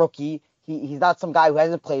a rookie. He's not some guy who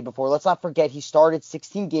hasn't played before. Let's not forget he started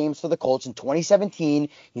 16 games for the Colts in 2017.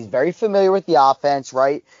 He's very familiar with the offense,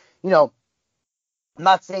 right? I'm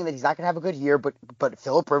not saying that he's not going to have a good year, but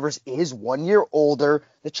Phillip Rivers is 1 year older.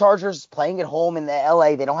 The Chargers playing at home in the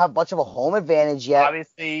LA. They don't have much of a home advantage yet.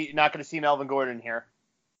 Obviously, not going to see Melvin Gordon here.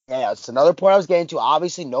 Yeah, it's another point I was getting to.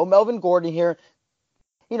 Obviously, no Melvin Gordon here.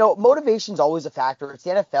 Motivation's always a factor. It's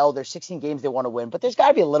the NFL. There's 16 games they want to win, but there's got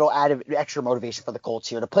to be a little added extra motivation for the Colts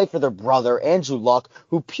here to play for their brother, Andrew Luck,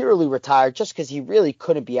 who purely retired just because he really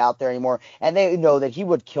couldn't be out there anymore, and they know that he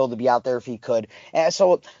would kill to be out there if he could. And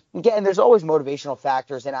so, again, there's always motivational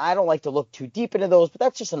factors, and I don't like to look too deep into those, but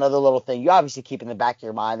that's just another little thing you obviously keep in the back of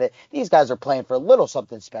your mind that these guys are playing for a little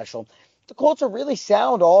something special. The Colts are really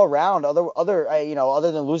sound all around, other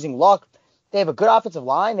than losing Luck. They have a good offensive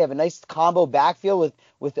line. They have a nice combo backfield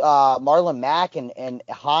with Marlon Mack and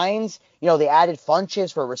Hines. They added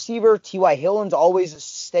Funchess for a receiver. T.Y. Hilton's always a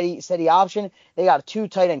steady option. They got a 2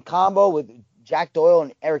 tight end combo with Jack Doyle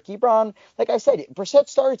and Eric Ebron. Like I said, Brissett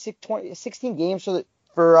started 16 games for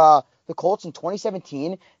the Colts in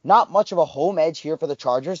 2017. Not much of a home edge here for the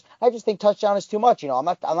Chargers. I just think touchdown is too much. I'm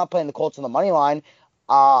not playing the Colts on the money line.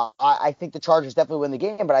 I think the Chargers definitely win the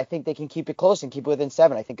game, but I think they can keep it close and keep it within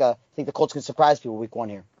 7. I think the Colts can surprise people week 1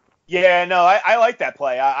 here. Yeah, no, I like that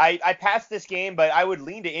play. I passed this game, but I would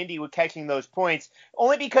lean to Indy with catching those points,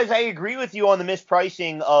 only because I agree with you on the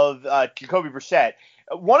mispricing of Jacoby Brissett.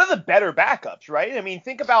 One of the better backups, right? I mean,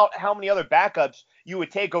 think about how many other backups you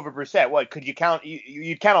would take over Brissett. What, could you count?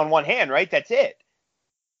 You'd count on one hand, right? That's it.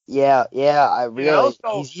 Yeah, I really.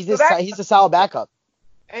 He's a solid backup.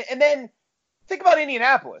 And then think about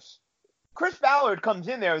Indianapolis. Chris Ballard comes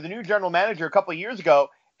in there, the new general manager, a couple of years ago,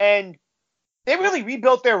 and they really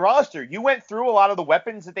rebuilt their roster. You went through a lot of the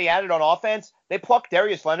weapons that they added on offense. They plucked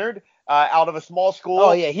Darius Leonard out of a small school.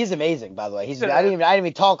 Oh yeah, he's amazing, by the way. I didn't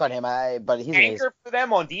even talk on him, but he's amazing. Anchor for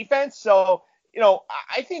them on defense. So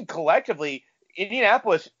I think collectively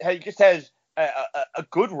Indianapolis has a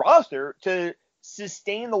good roster to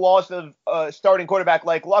sustain the loss of starting quarterback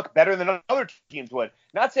like Luck better than other teams would.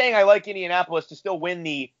 Not saying I like Indianapolis to still win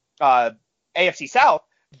the AFC South,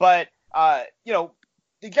 but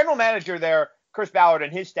the general manager there, Chris Ballard,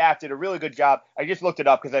 and his staff did a really good job. I just looked it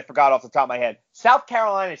up because I forgot off the top of my head. South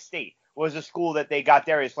Carolina State was the school that they got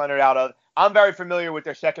Darius Leonard out of. I'm very familiar with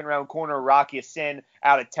their second-round corner, Rocky Sin,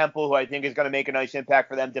 out at Temple, who I think is going to make a nice impact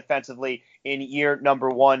for them defensively in year number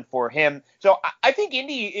 1 for him. So I think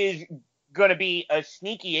Indy is going to be a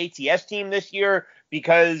sneaky ATS team this year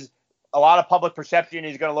because a lot of public perception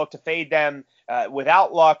is going to look to fade them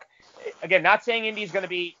without Luck. Again, not saying Indy is going to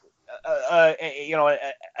be a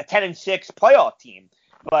 10-6 playoff team,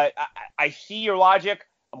 but I see your logic.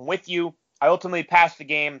 I'm with you. I ultimately passed the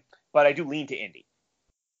game, but I do lean to Indy.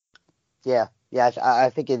 Yeah, I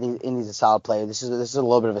think Indy's a solid player. This is a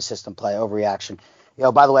little bit of a system play, overreaction.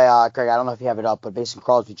 By the way, Greg, I don't know if you have it up, but Mason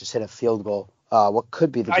Crosby just hit a field goal. What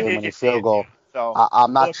could be the game-winning field goal? So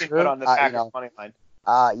I'm not sure. Good on the Packers money line.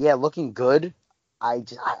 Yeah, looking good.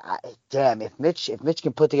 Damn, if Mitch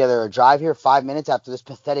can put together a drive here 5 minutes after this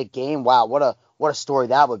pathetic game, wow, what a story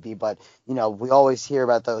that would be. But we always hear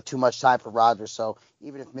about the too much time for Rodgers. So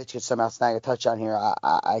even if Mitch could somehow snag a touchdown here,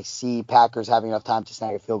 I see Packers having enough time to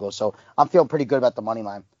snag a field goal. So I'm feeling pretty good about the money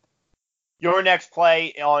line. Your next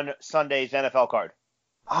play on Sunday's NFL card.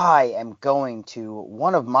 I am going to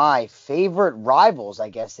one of my favorite rivals, I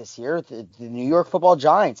guess, this year, the New York Football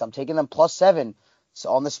Giants. I'm taking them +7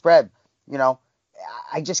 on the spread.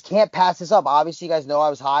 I just can't pass this up. Obviously, you guys know I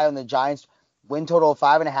was high on the Giants win total of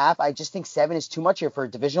 5.5. I just think 7 is too much here for a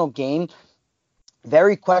divisional game.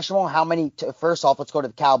 Very questionable how many. First off, let's go to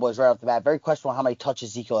the Cowboys right off the bat. Very questionable how many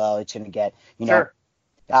touches Ezekiel Elliott's going to get. Sure.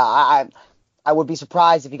 I would be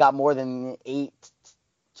surprised if he got more than 8,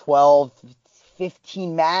 12,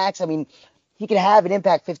 15 max. I mean, he can have an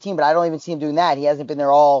impact 15, but I don't even see him doing that. He hasn't been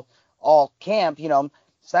there all camp. So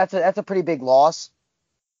that's a pretty big loss.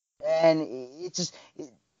 And it's just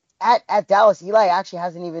at Dallas, Eli actually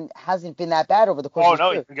hasn't been that bad over the course of the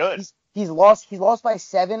year. He's been good. He's lost by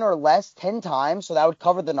 7 or less 10 times, so that would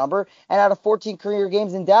cover the number. And out of 14 career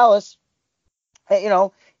games in Dallas,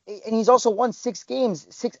 and he's also won 6 games,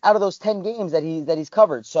 6 out of those 10 games that he's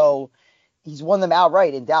covered. So he's won them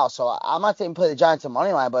outright in Dallas. So I'm not saying play the Giants on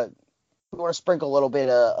money line, but if you want to sprinkle a little bit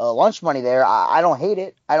of lunch money there, I don't hate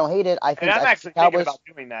it. I think I'm actually thinking about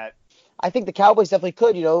doing that. I think the Cowboys definitely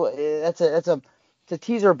could. That's a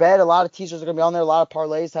teaser bet. A lot of teasers are going to be on there. A lot of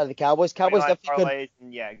parlays out of the Cowboys. Cowboys definitely could.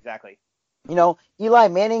 Yeah, exactly. Eli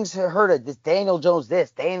Manning's heard of this Daniel Jones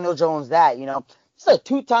Daniel Jones that. He's a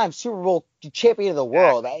 2-time Super Bowl champion of the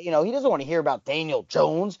world. He doesn't want to hear about Daniel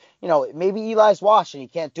Jones. Maybe Eli's washed and he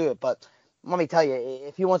can't do it. But let me tell you,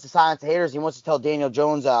 if he wants to silence the haters, he wants to tell Daniel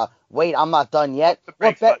Jones, wait, I'm not done yet.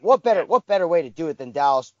 What better way to do it than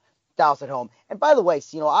Dallas at home? And by the way,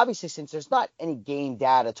 obviously since there's not any game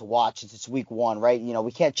data to watch since it's week 1, right?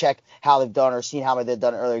 We can't check how they've done or seen how they've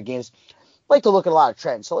done in earlier games. I like to look at a lot of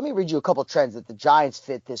trends. So let me read you a couple trends that the Giants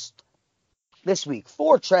fit this week.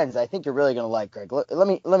 4 trends I think you're really going to like, Greg. Let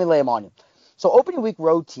me lay them on you. So opening week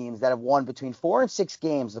road teams that have won between 4 and 6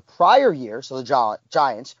 games the prior year, so the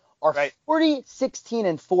Giants, are 40, 16,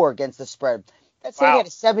 and 4 against the spread. That's sitting at a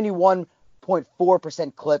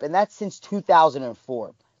 71.4% clip, and that's since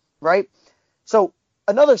 2004. Right? So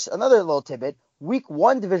another little tidbit, week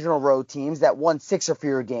 1 divisional road teams that won 6 or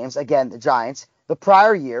fewer games, again, the Giants, the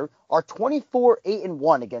prior year are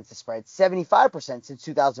 24-8-1 against the spread, 75% since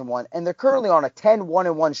 2001, and they're currently on a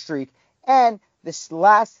 10-1-1 streak, and this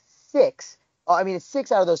last 6 out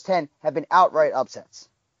of those 10 have been outright upsets.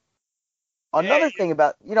 Another thing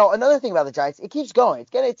about the Giants, it keeps going.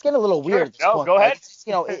 It's getting a little weird at this point. Go ahead.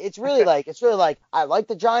 It's really like I like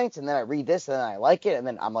the Giants, and then I read this, and then I like it, and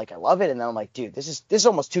then I'm like I love it, and then I'm like, dude, this is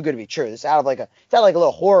almost too good to be true. This is out of like a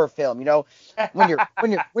little horror film, when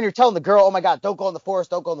you're telling the girl, oh my God, don't go in the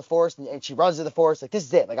forest, and she runs to the forest, like this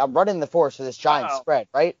is it, like I'm running in the forest for this Giants spread,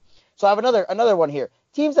 right? So I have another one here.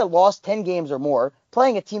 Teams that lost 10 games or more,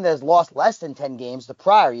 playing a team that has lost less than 10 games the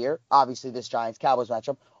prior year, obviously this Giants-Cowboys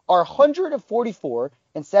matchup, are 144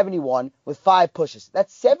 and 71 with 5 pushes.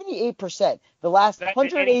 That's 78%. The last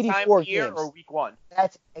 184 games. Or week 1?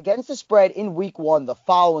 That's against the spread in week 1 the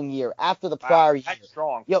following year after the prior year. That's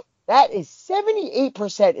strong. That is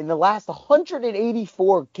 78% in the last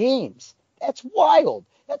 184 games. That's wild.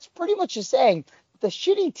 That's pretty much just saying the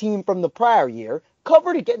shitty team from the prior year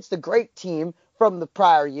covered against the great team from the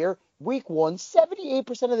prior year, week 1,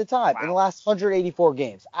 78% of the time in the last 184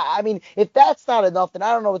 games. I mean, if that's not enough, then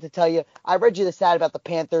I don't know what to tell you. I read you the stat about the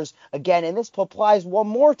Panthers again, and this applies one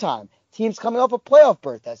more time. Teams coming off a playoff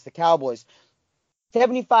berth, that's the Cowboys.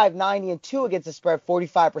 75, 90, and 2 against the spread,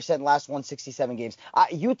 45% in the last 167 games.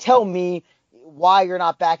 You tell me why you're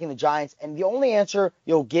not backing the Giants, and the only answer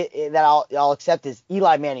you'll get that I'll accept is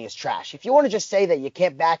Eli Manning is trash. If you want to just say that you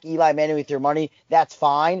can't back Eli Manning with your money, that's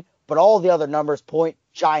fine, but all the other numbers point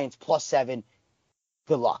Giants +7.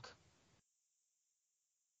 Good luck.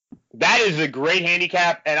 That is a great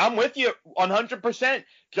handicap, and I'm with you 100%.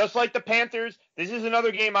 Just like the Panthers, this is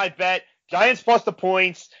another game I bet. Giants plus the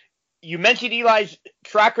points. You mentioned Eli's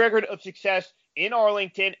track record of success in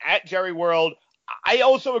Arlington at Jerry World. I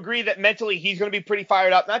also agree that mentally he's going to be pretty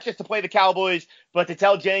fired up, not just to play the Cowboys, but to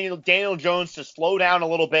tell Daniel Jones to slow down a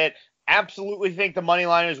little bit. Absolutely think the money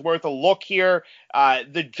line is worth a look here.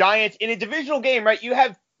 The Giants, in a divisional game, right, you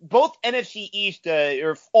have both NFC East,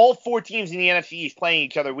 or all 4 teams in the NFC East playing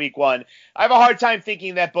each other week 1. I have a hard time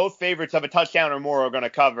thinking that both favorites of a touchdown or more are going to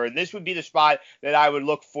cover. This would be the spot that I would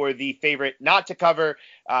look for the favorite not to cover.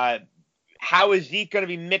 How is Zeke going to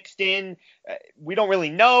be mixed in? We don't really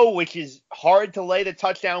know, which is hard to lay the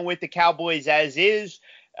touchdown with the Cowboys as is.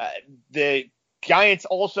 The Giants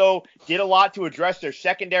also did a lot to address their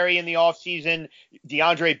secondary in the offseason.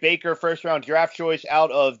 DeAndre Baker, first-round draft choice out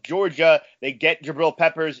of Georgia. They get Jabril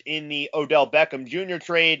Peppers in the Odell Beckham Jr.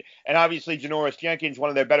 trade. And obviously Janoris Jenkins, one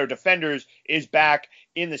of their better defenders, is back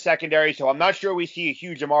in the secondary. So I'm not sure we see a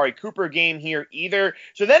huge Amari Cooper game here either.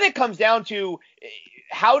 So then it comes down to,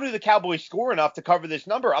 how do the Cowboys score enough to cover this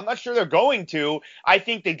number? I'm not sure they're going to. I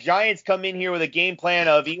think the Giants come in here with a game plan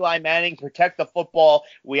of Eli Manning, protect the football.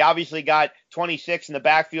 We obviously got 26 in the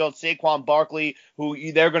backfield, Saquon Barkley,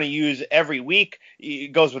 who they're going to use every week.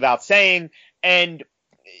 It goes without saying. And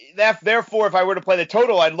therefore, if I were to play the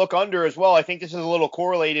total, I'd look under as well. I think this is a little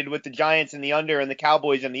correlated with the Giants and the under and the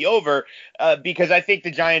Cowboys and the over, because I think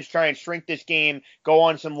the Giants try and shrink this game, go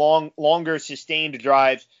on some longer sustained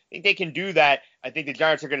drives. I think they can do that. I think the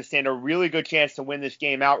Giants are going to stand a really good chance to win this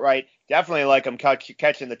game outright. Definitely like them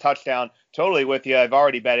catching the touchdown. Totally with you. I've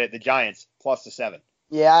already bet it. The Giants plus the 7.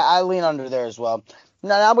 Yeah, I lean under there as well.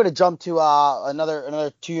 Now I'm going to jump to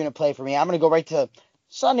another 2-unit play for me. I'm going to go right to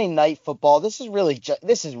Sunday Night Football. This is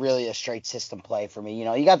really a straight system play for me.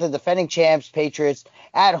 You got the defending champs, Patriots,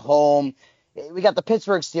 at home. We got the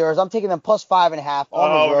Pittsburgh Steelers. I'm taking them +5.5 on the road.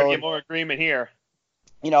 Oh, we're going to get more agreement here.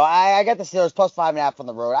 I got the Steelers +5.5 on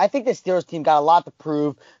the road. I think the Steelers team got a lot to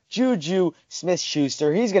prove. Juju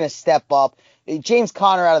Smith-Schuster, he's going to step up. James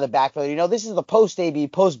Conner out of the backfield. This is the post-AB,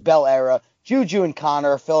 post-Bell era. Juju and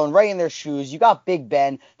Conner are filling right in their shoes. You got Big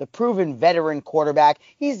Ben, the proven veteran quarterback.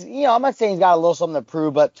 He's, I'm not saying he's got a little something to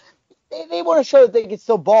prove, but they want to show that they can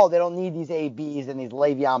still ball. They don't need these ABs and these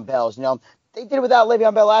Le'Veon Bells. They did it without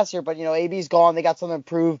Le'Veon Bell last year, but, AB's gone. They got something to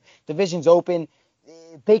prove. Division's open.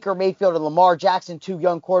 Baker Mayfield and Lamar Jackson, 2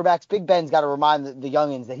 young quarterbacks. Big Ben's got to remind the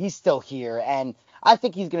youngins that he's still here, and I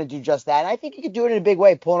think he's going to do just that. And I think he could do it in a big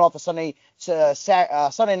way, pulling off a Sunday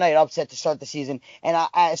night upset to start the season. And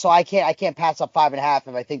I can't pass up 5.5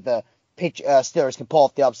 if I think the Steelers can pull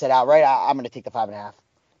off the upset outright. I'm going to take the 5.5.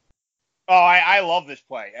 Oh, I love this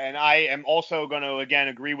play, and I am also going to, again,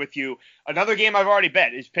 agree with you. Another game I've already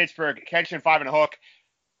bet is Pittsburgh catching 5 and a hook.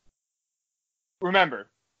 Remember,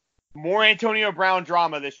 more Antonio Brown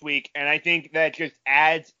drama this week, and I think that just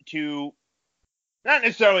adds to not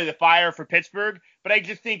necessarily the fire for Pittsburgh, but I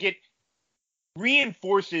just think it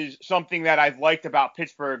reinforces something that I've liked about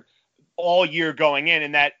Pittsburgh all year going in,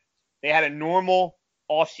 and that they had a normal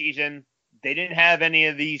offseason. They didn't have any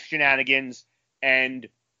of these shenanigans, and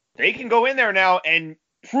they can go in there now and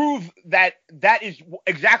prove that is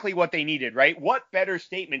exactly what they needed, right? What better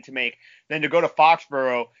statement to make than to go to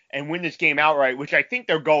Foxborough and win this game outright, which I think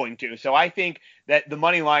they're going to. So I think that the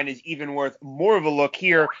money line is even worth more of a look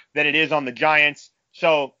here than it is on the Giants.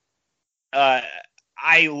 So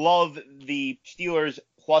I love the Steelers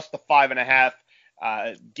plus the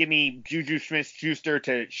 5.5. Give me Juju Smith-Schuster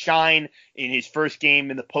to shine in his first game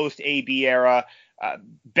in the post-AB era.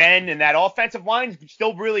 Ben and that offensive line is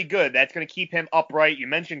still really good. That's going to keep him upright. You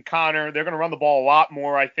mentioned Connor. They're going to run the ball a lot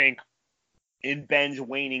more, I think, in Ben's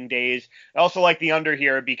waning days. I also like the under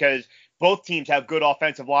here because both teams have good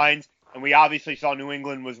offensive lines. And we obviously saw New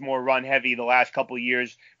England was more run heavy the last couple of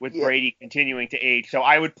years with Brady continuing to age. So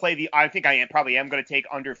I would play I think I probably am going to take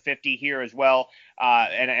under 50 here as well.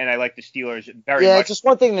 And I like the Steelers very much. Yeah, just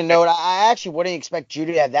one thing to note. I actually wouldn't expect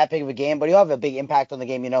Judy to have that big of a game, but he'll have a big impact on the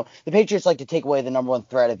game. The Patriots like to take away the number one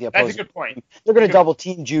threat of the opposing. That's a good point. They're going to double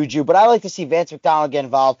team Juju, but I like to see Vance McDonald get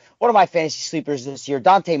involved. One of my fantasy sleepers this year,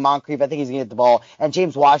 Dante Moncrief, I think he's going to get the ball, and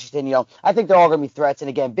James Washington. I think they're all going to be threats. And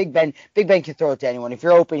again, Big Ben can throw it to anyone. If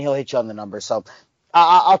you're open, he'll hit you on the number. So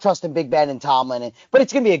I'll trust in Big Ben and Tomlin. But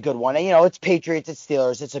it's going to be a good one. And, it's Patriots, it's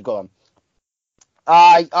Steelers, it's a good one.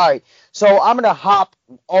 All right. So I'm going to hop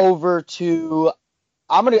over to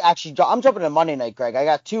I'm jumping to Monday night, Greg. I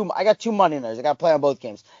got two Monday nights. I got to play on both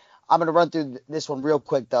games. I'm going to run through this one real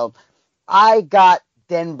quick, though. I got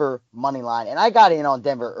Denver money line, and I got in on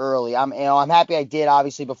Denver early. I'm happy I did,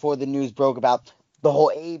 obviously, before the news broke about the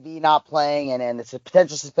whole AB not playing and it's a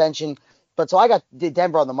potential suspension. But so I got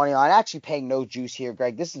Denver on the money line, actually paying no juice here,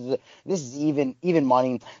 Greg. This is even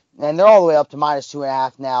money, and they're all the way up to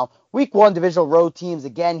 -2.5 now. Week 1 divisional road teams,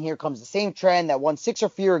 again, here comes the same trend that won 6 or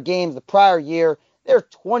fewer games the prior year. They're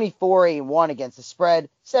 24-1 against the spread,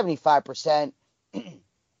 75%.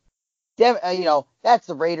 That's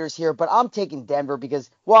the Raiders here, but I'm taking Denver because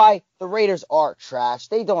why? The Raiders are trash.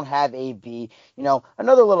 They don't have AB.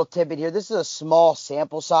 Another little tidbit here. This is a small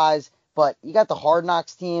sample size. But you got the Hard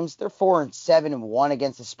Knocks teams. They're 4-7-1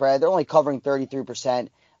 against the spread. They're only covering 33%.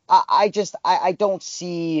 I don't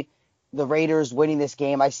see the Raiders winning this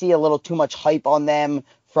game. I see a little too much hype on them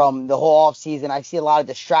from the whole offseason. I see a lot of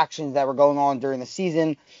distractions that were going on during the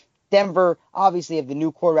season. Denver, obviously, have the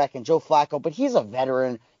new quarterback in Joe Flacco, but he's a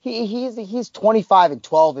veteran. He's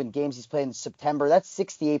 25-12 in games he's played in September. That's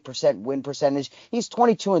 68% win percentage. He's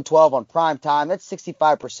 22-12 on prime time. That's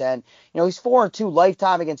 65%. He's 4-2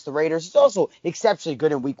 lifetime against the Raiders. He's also exceptionally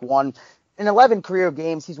good in Week 1. In 11 career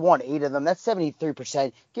games, he's won 8 of them. That's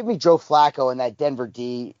 73%. Give me Joe Flacco and that Denver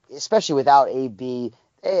D, especially without AB.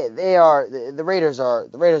 The Raiders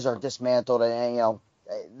are dismantled, and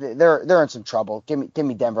they're in some trouble. Give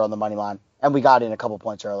me Denver on the money line, and we got in a couple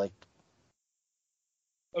points early.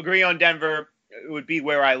 Agree on Denver. It would be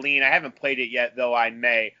where I lean. I haven't played it yet, though I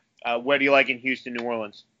may. Where do you like in Houston, New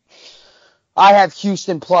Orleans? I have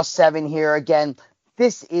Houston +7 here. Again,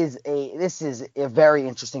 this is a very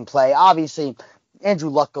interesting play. Obviously, Andrew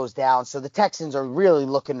Luck goes down, so the Texans are really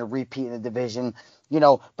looking to repeat in the division.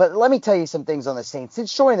 But let me tell you some things on the Saints.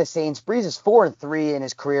 Since joining the Saints, Breeze is 4-3 in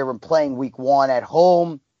his career when playing Week 1 at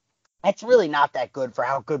home. That's really not that good for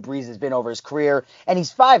how good Breeze has been over his career, and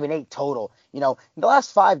he's 5-8 total. In the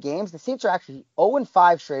last 5 games, the Saints are actually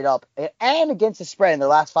 0-5 straight up and against the spread in their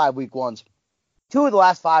last 5 Week 1s. 2 of the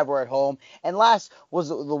last 5 were at home, and last was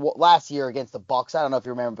the last year against the Bucs. I don't know if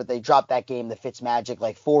you remember, but they dropped that game, the Fitzmagic,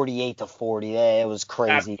 like 48-40. It was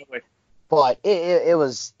crazy. Absolutely. But it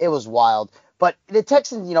was wild. But the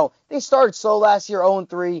Texans, they started slow last year,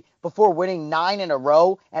 0-3, before winning 9 in a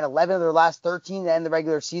row and 11 of their last 13 to end the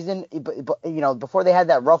regular season. But before they had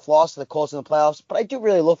that rough loss to the Colts in the playoffs. But I do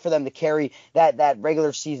really look for them to carry that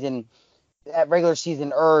regular season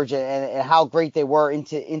urge and how great they were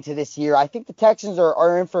into this year. I think the Texans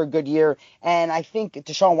are in for a good year, and I think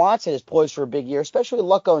Deshaun Watson is poised for a big year, especially with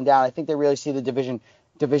Luck going down. I think they really see the division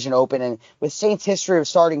open, and with Saints' history of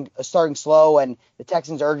starting slow and the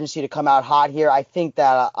Texans' urgency to come out hot here, I think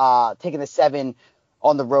that taking the 7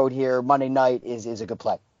 on the road here Monday night is a good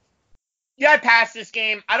play. Yeah, I passed this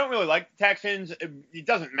game. I don't really like the Texans. It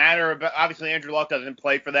doesn't matter, but obviously Andrew Luck doesn't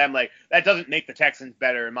play for them. Like, that doesn't make the Texans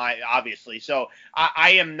better, obviously. So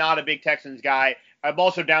I am not a big Texans guy. I'm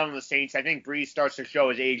also down on the Saints. I think Breeze starts to show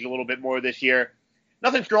his age a little bit more this year.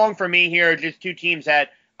 Nothing strong for me here. Just 2 teams that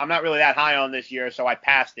I'm not really that high on this year, so I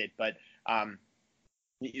passed it. But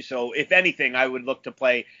so if anything, I would look to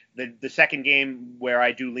play the second game where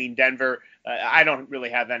I do lean Denver. I don't really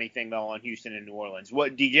have anything, though, on Houston and New Orleans.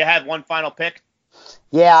 Did you have one final pick?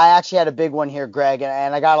 Yeah, I actually had a big one here, Greg,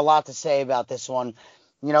 and I got a lot to say about this one.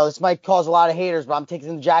 This might cause a lot of haters, but I'm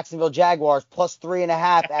taking the Jacksonville Jaguars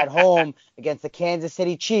 +3.5 at home against the Kansas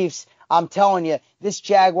City Chiefs. I'm telling you, this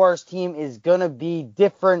Jaguars team is going to be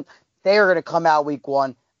different. They are going to come out week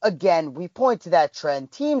 1. Again, we point to that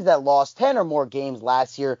trend. Teams that lost 10 or more games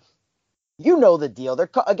last year, you know the deal. They're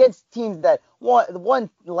against teams that won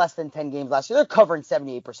less than 10 games last year. They're covering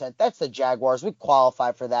 78%. That's the Jaguars. We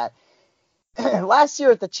qualify for that. Last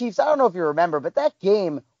year at the Chiefs, I don't know if you remember, but that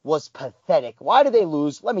game was pathetic. Why did they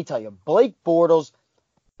lose? Let me tell you. Blake Bortles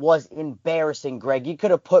was embarrassing, Greg. You could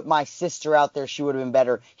have put my sister out there. She would have been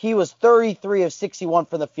better. He was 33 of 61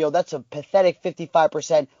 from the field. That's a pathetic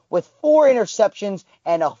 55% with 4 interceptions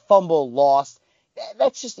and a fumble lost.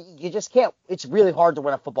 That's just, you just can't, it's really hard to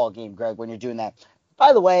win a football game, Greg, when you're doing that.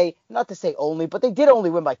 By the way, not to say only, but they did only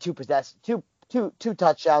win by two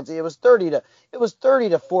touchdowns. It was 30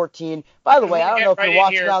 to 14. By the way, I don't know if you're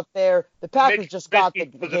watching out there. The Packers just got the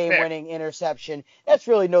game-winning interception. That's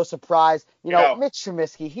really no surprise. You know, Mitch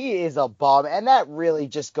Trubisky, he is a bum, and that really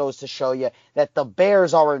just goes to show you that the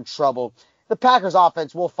Bears are in trouble. The Packers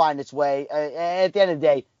offense will find its way. At the end of the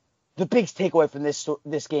day, the biggest takeaway from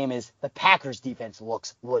this game is the Packers defense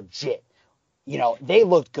looks legit. You know, they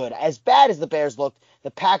looked good. As bad as the Bears looked,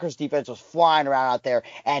 the Packers defense was flying around out there.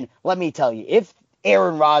 And let me tell you, if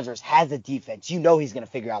Aaron Rodgers has a defense, you know he's going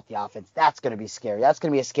to figure out the offense. That's going to be scary. That's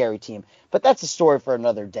going to be a scary team. But that's a story for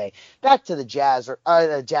another day. Back to the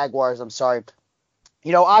Jaguars, I'm sorry.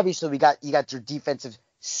 You know, obviously you got your defensive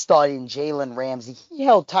stud in Jalen Ramsey. He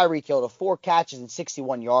held Tyreek Hill to 4 catches and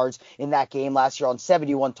 61 yards in that game last year on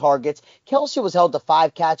 71 targets. Kelce was held to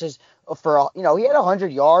 5 catches for, he had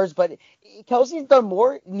 100 yards, but Kelce's done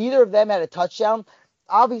more. Neither of them had a touchdown.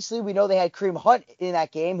 Obviously, we know they had Kareem Hunt in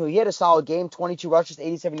that game, who he had a solid game, 22 rushes,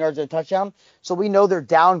 87 yards and a touchdown. So we know they're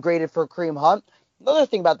downgraded for Kareem Hunt. Another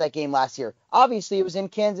thing about that game last year, obviously it was in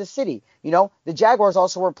Kansas City. You know, the Jaguars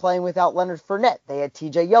also were playing without Leonard Fournette. They had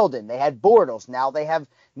TJ Yeldon. They had Bortles. Now they have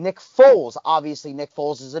Nick Foles. Obviously, Nick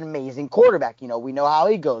Foles is an amazing quarterback. You know, we know how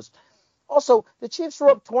he goes. Also, the Chiefs were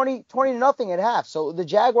up 20-0 at half. So the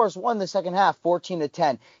Jaguars won the second half,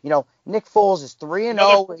 14-10. You know, Nick Foles is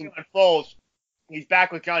 3-0. Foles, he's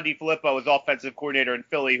back with John DeFilippo as offensive coordinator in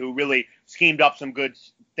Philly, who really schemed up some good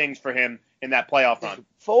things for him in that playoff run.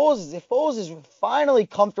 Foles is finally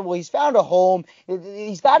comfortable. He's found a home.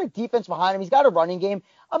 He's got a defense behind him. He's got a running game.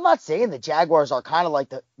 I'm not saying the Jaguars are kind of like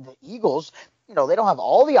the Eagles. You know, they don't have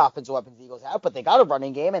all the offensive weapons the Eagles have, but they got a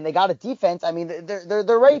running game and they got a defense. I mean, they're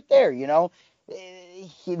right there, you know.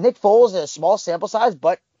 Nick Foles is a small sample size,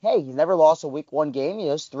 but hey, he's never lost a week 1 game. You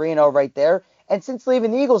know, he's 3-0 right there. And since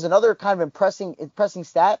leaving the Eagles, another kind of impressing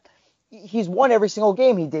stat, he's won every single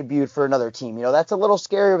game he debuted for another team. You know, that's a little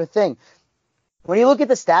scary of a thing. When you look at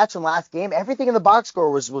the stats from last game, everything in the box score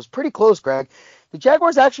was pretty close, Greg. The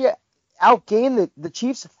Jaguars actually outgained the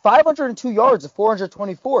Chiefs 502 yards to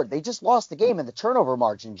 424. They just lost the game in the turnover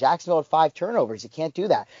margin. Jacksonville had 5 turnovers. You can't do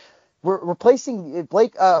that. We're replacing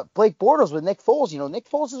Blake Bortles with Nick Foles. You know, Nick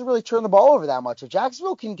Foles doesn't really turn the ball over that much. If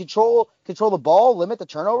Jacksonville can control the ball, limit the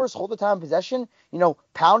turnovers, hold the time of possession, you know,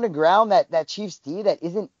 pound and ground that Chiefs D that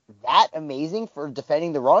isn't that amazing for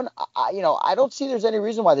defending the run, I don't see there's any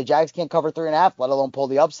reason why the Jags can't cover 3.5, let alone pull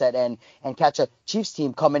the upset and catch a Chiefs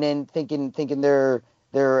team coming in thinking they're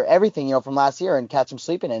everything, you know, from last year and catch them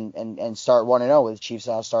sleeping and start 1-0 with the Chiefs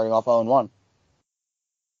starting off 0-1.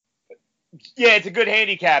 Yeah, it's a good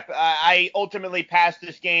handicap. I ultimately passed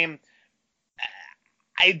this game.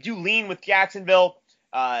 I do lean with Jacksonville.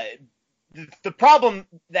 The problem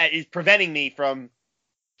that is preventing me from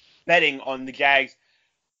betting on the Jags,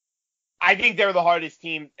 I think they're the hardest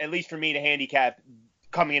team, at least for me, to handicap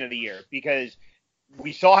coming into the year, because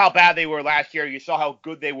we saw how bad they were last year. You saw how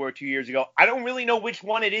good they were 2 years ago. I don't really know which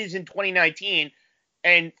one it is in 2019,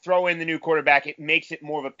 and throw in the new quarterback. It makes it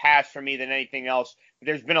more of a pass for me than anything else.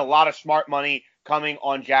 There's been a lot of smart money coming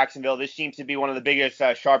on Jacksonville. This seems to be one of the biggest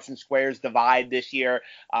sharps and squares divide this year,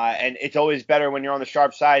 and it's always better when you're on the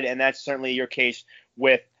sharp side, and that's certainly your case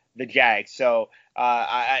with the Jags. So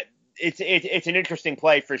it's an interesting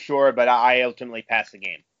play for sure, but I ultimately pass the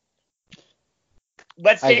game.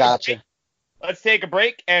 Let's take a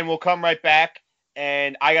break, and we'll come right back.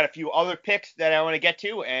 And I got a few other picks that I want to get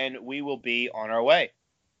to, and we will be on our way.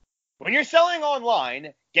 When you're selling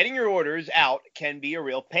online, getting your orders out can be a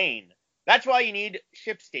real pain. That's why you need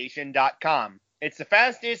ShipStation.com. It's the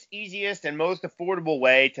fastest, easiest, and most affordable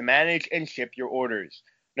way to manage and ship your orders.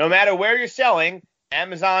 No matter where you're selling,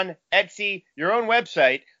 Amazon, Etsy, your own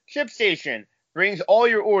website, ShipStation brings all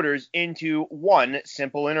your orders into one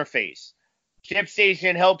simple interface.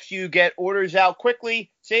 ShipStation helps you get orders out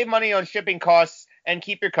quickly, save money on shipping costs, and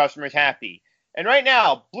keep your customers happy. And right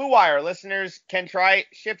now, Blue Wire listeners can try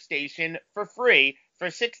ShipStation for free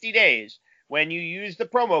for 60 days when you use the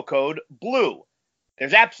promo code BLUE.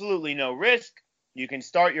 There's absolutely no risk. You can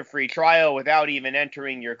start your free trial without even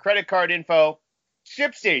entering your credit card info.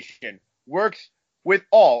 ShipStation works with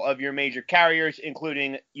all of your major carriers,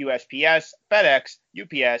 including USPS, FedEx,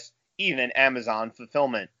 UPS, even Amazon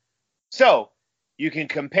Fulfillment. So, you can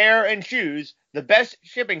compare and choose the best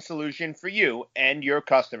shipping solution for you and your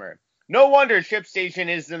customer. No wonder ShipStation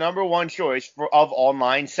is the number one choice of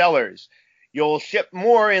online sellers. You'll ship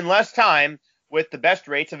more in less time with the best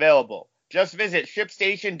rates available. Just visit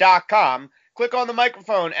ShipStation.com, click on the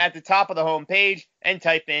microphone at the top of the home page, and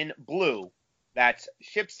type in BLUE. That's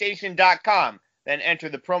ShipStation.com. Then enter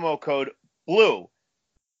the promo code BLUE.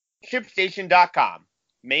 ShipStation.com.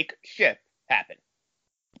 Make ship happen.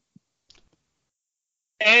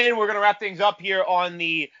 And we're going to wrap things up here on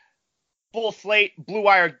the full slate Blue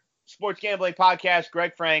Wire Sports Gambling Podcast.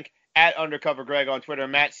 Greg Frank at Undercover Greg on Twitter.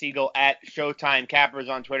 Matt Siegel at Showtime Cappers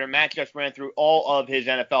on Twitter. Matt just ran through all of his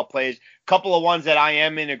NFL plays. Couple of ones that I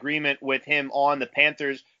am in agreement with him on: the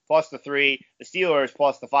Panthers plus the 3, the Steelers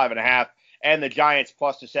plus the 5.5, and the Giants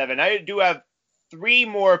plus the 7. I do have 3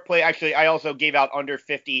 more plays. Actually, I also gave out under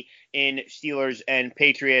 50 in Steelers and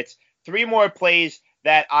Patriots. 3 more plays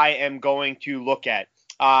that I am going to look at.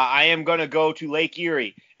 I am going to go to Lake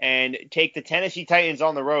Erie and take the Tennessee Titans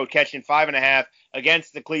on the road, catching 5.5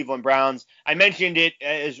 against the Cleveland Browns. I mentioned it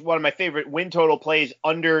as one of my favorite win total plays,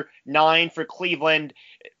 under 9 for Cleveland.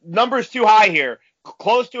 Number's too high here.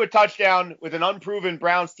 Close to a touchdown with an unproven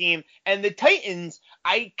Browns team. And the Titans,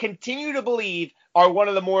 I continue to believe, are one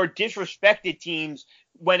of the more disrespected teams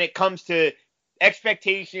when it comes to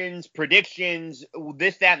expectations, predictions,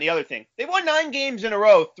 this, that, and the other thing. They've won 9 games in a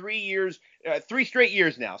row, 3 straight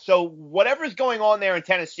years now. So whatever's going on there in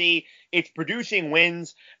Tennessee, it's producing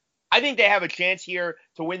wins. I think they have a chance here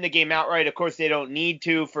to win the game outright. Of course, they don't need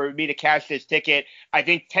to for me to cash this ticket. I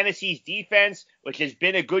think Tennessee's defense, which has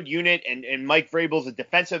been a good unit, and Mike Vrabel's a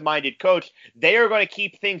defensive-minded coach, they are going to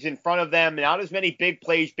keep things in front of them. Not as many big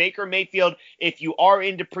plays. Baker Mayfield, if you are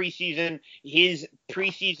into preseason, his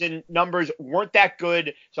preseason numbers weren't that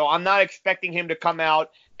good, so I'm not expecting him to come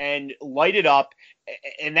out and light it up.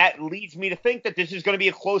 And that leads me to think that this is going to be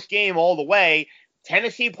a close game all the way.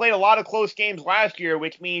 Tennessee played a lot of close games last year,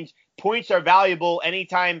 which means points are valuable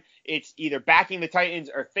anytime it's either backing the Titans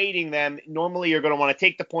or fading them. Normally, you're going to want to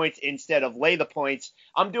take the points instead of lay the points.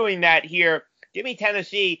 I'm doing that here. Give me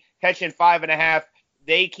Tennessee catching 5.5.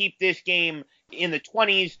 They keep this game in the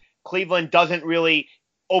 20s. Cleveland doesn't really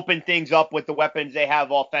open things up with the weapons they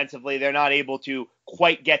have offensively. They're not able to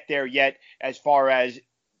quite get there yet as far as,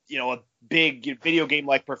 a big video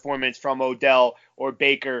game-like performance from Odell or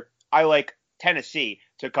Baker. I like Tennessee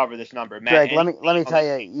to cover this number. Matt, Greg, let me tell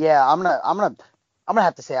you, yeah, I'm gonna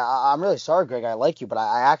have to say I'm really sorry, Greg. I like you, but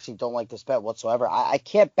I actually don't like this bet whatsoever. I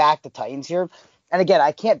can't back the Titans here, and again,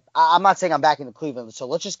 I'm not saying I'm backing the Cleveland. So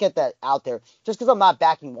let's just get that out there. Just because I'm not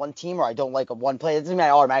backing one team or I don't like a one play, it doesn't mean I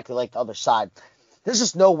automatically like the other side. There's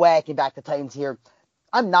just no way I can back the Titans here.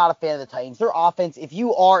 I'm not a fan of the Titans. Their offense, if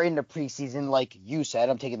you are in the preseason, like you said,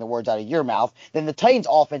 I'm taking the words out of your mouth, then the Titans'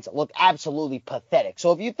 offense looked absolutely pathetic.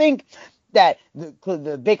 So if you think that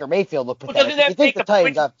the Baker Mayfield looked pathetic, doesn't that make the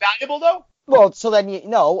Titans valuable though? Well, so then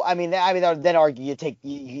then argue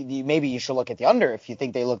maybe you should look at the under if you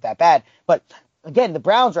think they look that bad. But again, the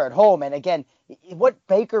Browns are at home, and again, what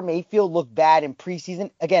Baker Mayfield looked bad in preseason.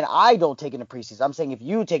 Again, I don't take it in preseason. I'm saying if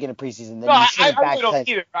you take it in preseason, then you shouldn't back I don't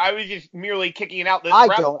either. I was just merely kicking it out. I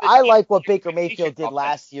don't. I like what Baker Mayfield did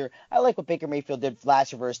last year.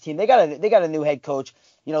 For his team. They got a new head coach.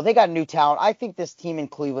 They got a new talent. I think this team in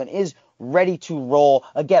Cleveland is ready to roll.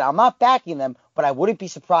 Again, I'm not backing them, but I wouldn't be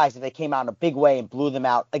surprised if they came out in a big way and blew them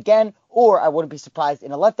out again, or I wouldn't be surprised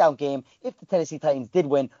in a letdown game if the Tennessee Titans did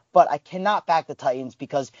win, but I cannot back the Titans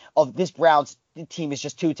because of this Browns team is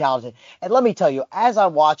just too talented. And let me tell you, as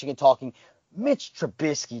I'm watching and talking, Mitch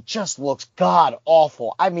Trubisky just looks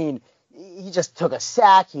god-awful. I mean, he just took a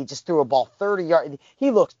sack. He just threw a ball 30 yards.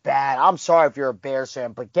 He looks bad. I'm sorry if you're a Bears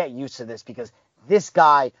fan, but get used to this because this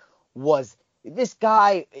guy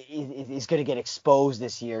is going to get exposed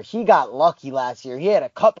this year. He got lucky last year. He had a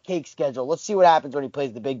cupcake schedule. Let's see what happens when he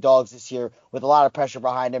plays the big dogs this year with a lot of pressure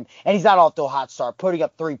behind him. And he's not off to a hot start. Putting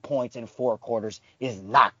up 3 points in 4 quarters is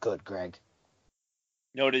not good, Greg.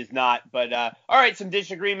 No, it is not. But, all right, some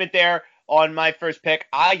disagreement there on my first pick.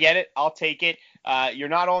 I get it. I'll take it. You're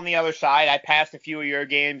not on the other side. I passed a few of your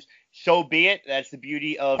games. So be it. That's the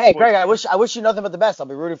beauty of Hey, Greg, I wish you nothing but the best. I'll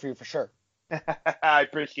be rooting for you for sure. I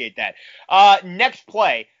appreciate that. Next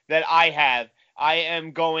play that I have, I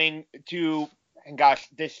am going to, and gosh,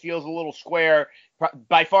 this feels a little square.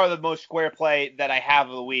 By far the most square play that I have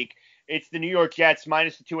of the week It's the New York Jets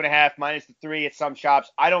minus the 2.5, minus the 3 at some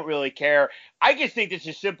shops. I don't really care. I just think this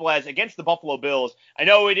is simple as against the Buffalo Bills. I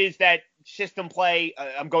know it is that system play.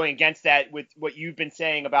 I'm going against that with what you've been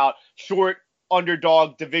saying about short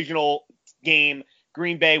underdog divisional game.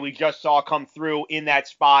 Green Bay, we just saw come through in that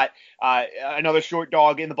spot. Another short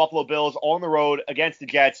dog in the Buffalo Bills on the road against the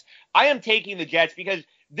Jets. I am taking the Jets because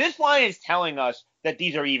this line is telling us that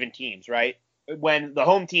these are even teams, right? When the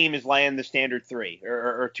home team is laying the standard 3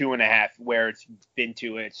 or 2.5, where it's been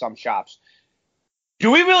 2 at some shops.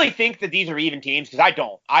 Do we really think that these are even teams? Because I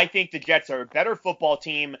don't. I think the Jets are a better football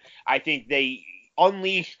team. I think they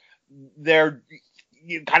unleash their –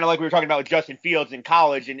 kind of like we were talking about with Justin Fields in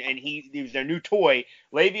college, and he was their new toy.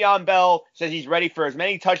 Le'Veon Bell says he's ready for as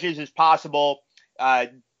many touches as possible.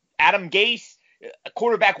 Adam Gase, a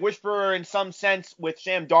quarterback whisperer in some sense with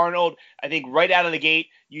Sam Darnold. I think right out of the gate,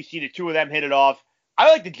 you see the two of them hit it off. I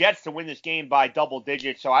like the Jets to win this game by double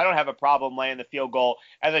digits, so I don't have a problem laying the field goal.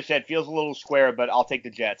 As I said, feels a little square, but I'll take the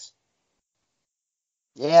Jets.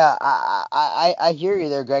 Yeah, I hear you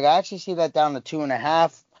there, Greg. I actually see that down to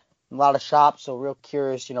 2.5. A lot of shops, so real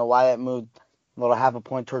curious, why that moved a little half a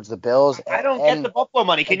point towards the Bills. I don't get the Buffalo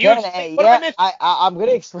money. Can again, you explain? Yeah, I'm going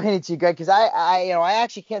to explain it to you, Greg, because I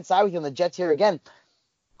actually can't side with you on the Jets here again.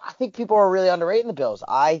 I think people are really underrating the Bills.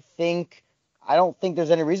 I don't think there's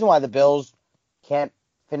any reason why the Bills can't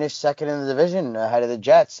finish second in the division ahead of the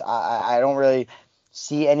Jets. I don't really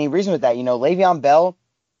see any reason with that. Le'Veon Bell,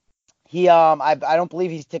 I don't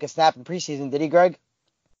believe he's took a snap in preseason. Did he, Greg?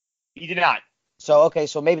 He did not. So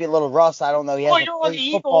maybe a little rust. I don't know. You're on the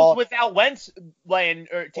Eagles without Wentz taking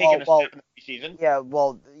a snap in the preseason.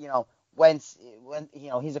 Yeah, Wentz,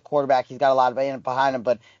 he's a quarterback. He's got a lot of behind him.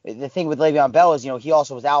 But the thing with Le'Veon Bell is, he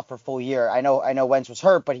also was out for full year. I know Wentz was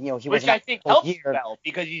hurt, but he was which I think helps Bell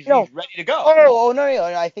because he's ready to go. No,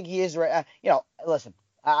 I think he is ready. Listen.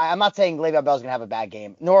 I'm not saying Le'Veon Bell's gonna have a bad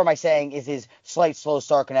game, nor am I saying is his slight slow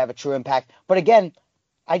start gonna have a true impact. But again,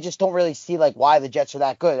 I just don't really see why the Jets are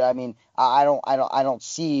that good. I mean, I don't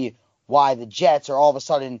see why the Jets are all of a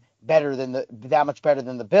sudden that much better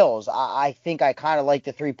than the Bills. I think I kind of like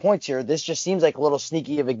the 3 points here. This just seems like a little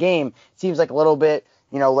sneaky of a game. It seems like a little bit,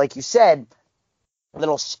 like you said, a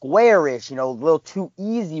little squarish, a little too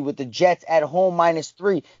easy with the Jets at home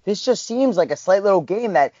 -3. This just seems like a slight little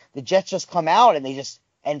game that the Jets just come out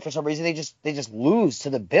and for some reason they just lose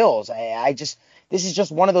to the Bills. This is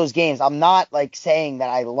just one of those games. I'm not saying that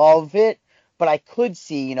I love it, but I could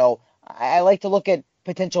see, I like to look at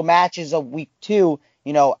potential matches of week 2,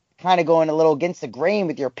 kind of going a little against the grain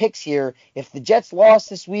with your picks here. If the Jets lost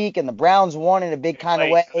this week and the Browns won in a big kind of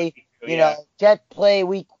way, Jet play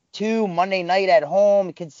week 2, Monday night at home,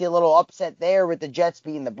 you can see a little upset there with the Jets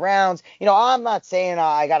beating the Browns. I'm not saying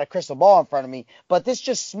I got a crystal ball in front of me, but this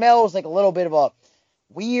just smells like a little bit of a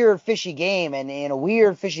weird, fishy game, and in a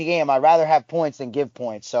weird, fishy game, I'd rather have points than give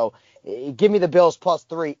points. So give me the Bills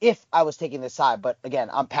 +3 if I was taking this side. But again,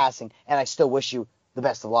 I'm passing, and I still wish you the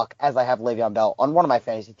best of luck, as I have Le'Veon Bell on one of my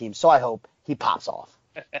fantasy teams. So I hope he pops off.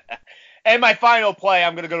 And my final play,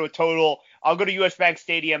 I'm going to go to a total. I'll go to US Bank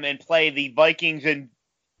Stadium and play the Vikings and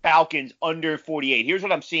Falcons under 48. Here's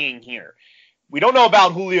what I'm seeing here. We don't know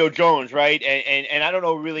about Julio Jones, right? And I don't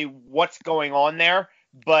know really what's going on there.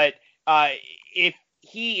 But if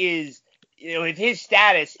he is, if his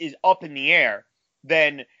status is up in the air,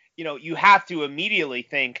 then, you have to immediately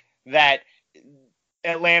think that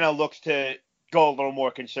Atlanta looks to go a little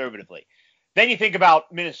more conservatively. Then you think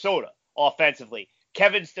about Minnesota offensively.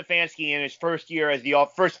 Kevin Stefanski in his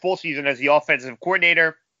first full season as the offensive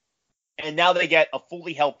coordinator, and now they get a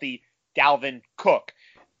fully healthy Dalvin Cook.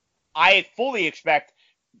 I fully expect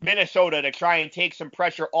Minnesota to try and take some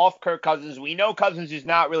pressure off Kirk Cousins. We know Cousins is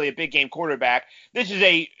not really a big game quarterback. This is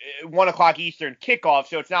a 1 o'clock Eastern kickoff,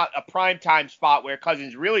 so it's not a primetime spot where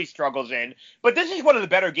Cousins really struggles in. But this is one of the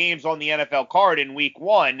better games on the NFL card in week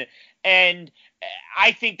 1. And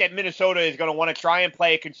I think that Minnesota is going to want to try and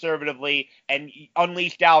play it conservatively and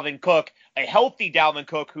unleash Dalvin Cook, a healthy Dalvin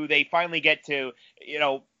Cook who they finally get to,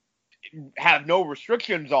 have no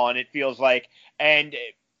restrictions on, it feels like. And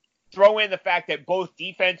throw in the fact that both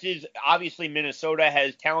defenses, obviously Minnesota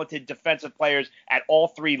has talented defensive players at all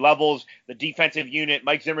 3 levels. The defensive unit,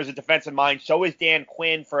 Mike Zimmer's a defensive mind. So is Dan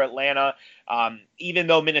Quinn for Atlanta. Even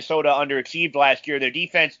though Minnesota underachieved last year, their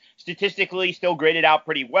defense statistically still graded out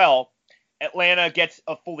pretty well. Atlanta gets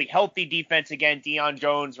a fully healthy defense again. Deion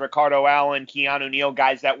Jones, Ricardo Allen, Keanu Neal,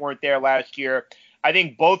 guys that weren't there last year. I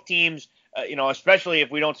think both teams, especially if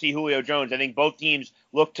we don't see Julio Jones, I think both teams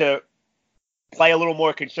look to play a little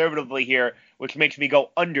more conservatively here, which makes me go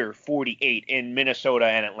under 48 in Minnesota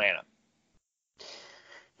and Atlanta.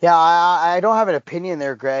 Yeah, I don't have an opinion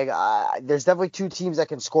there, Greg. There's definitely two teams that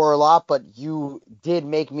can score a lot, but you did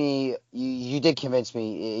you did convince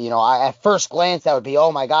me. At first glance, that would be,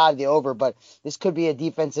 oh my God, the over, but this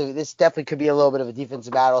definitely could be a little bit of a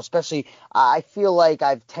defensive battle, especially I feel like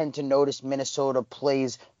I tend to notice Minnesota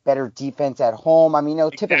plays better defense at home. I mean,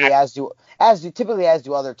 typically Exactly. as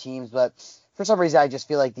do other teams, but for some reason, I just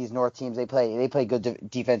feel like these North teams, they play good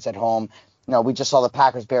defense at home. We just saw the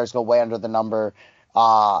Packers Bears go way under the number.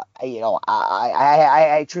 I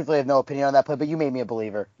truthfully have no opinion on that play, but you made me a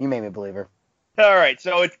believer. All right,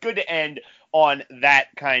 so it's good to end on that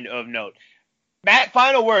kind of note. Matt,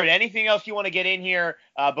 final word. Anything else you want to get in here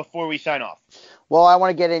before we sign off? Well, I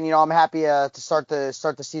want to get in. I'm happy to start the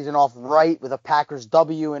season off right with a Packers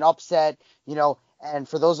W and upset. And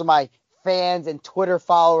for those of my fans and Twitter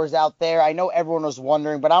followers out there, I know everyone was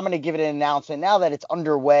wondering, but I'm going to give it an announcement now that it's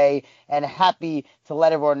underway, and happy to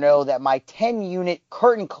let everyone know that my 10-unit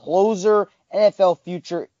curtain closer NFL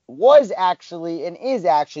future was actually and is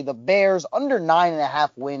actually the Bears under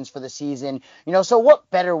 9.5 wins for the season. So what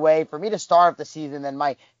better way for me to start off the season than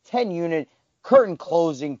my 10-unit curtain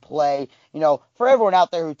closing play? For everyone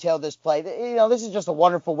out there who tailed this play, this is just a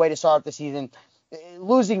wonderful way to start off the season.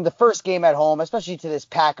 Losing the first game at home, especially to this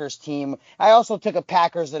Packers team. I also took a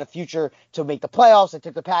Packers in a future to make the playoffs. I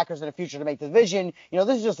took the Packers in a future to make the division.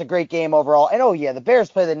 This is just a great game overall. And oh yeah, the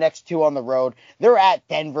Bears play the next two on the road. They're at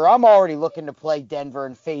Denver. I'm already looking to play Denver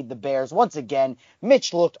and fade the Bears. Once again,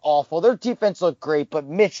 Mitch looked awful. Their defense looked great, but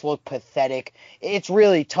Mitch looked pathetic. It's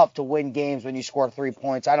really tough to win games when you score 3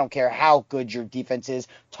 points. I don't care how good your defense is.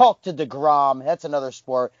 Talk to DeGrom. That's another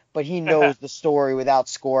sport, but he knows the story without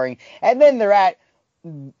scoring. And then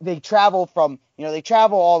they travel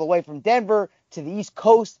all the way from Denver to the East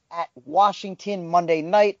Coast at Washington Monday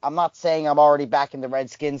night. I'm not saying I'm already back in the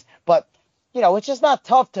Redskins, but it's just not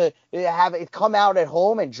tough to have it come out at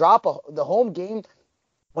home and drop the home game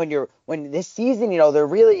when this season, they're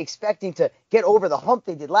really expecting to get over the hump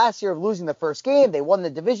they did last year of losing the first game. They won the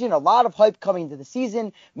division. A lot of hype coming into the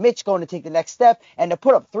season. Mitch going to take the next step, and to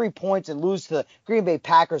put up 3 points and lose to the Green Bay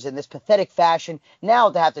Packers in this pathetic fashion. Now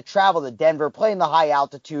to have to travel to Denver, play in the high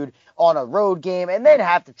altitude on a road game, and then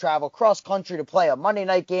have to travel cross country to play a Monday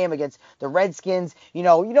night game against the Redskins. You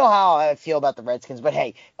know how I feel about the Redskins, but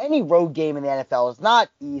hey, any road game in the NFL is not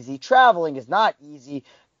easy. Traveling is not easy.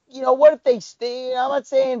 What if they stay? I'm not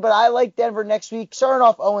saying, but I like Denver next week. Starting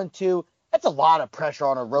off 0-2, that's a lot of pressure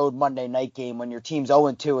on a road Monday night game when your team's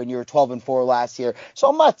 0-2 and you were 12-4 last year. So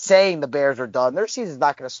I'm not saying the Bears are done. Their season's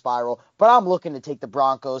not going to spiral, but I'm looking to take the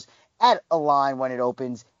Broncos at a line when it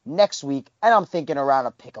opens next week, and I'm thinking around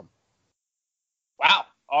a pick 'em. Wow.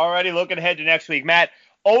 Already looking ahead to next week. Matt,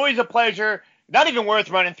 always a pleasure. Not even worth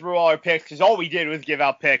running through all our picks because all we did was give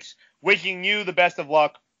out picks. Wishing you the best of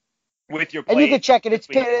luck with your play. And you can check it. It's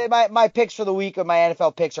pinned, my picks for the week or my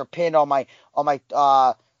NFL picks are pinned on my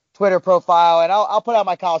Twitter profile, and I'll put out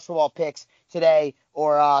my college football picks today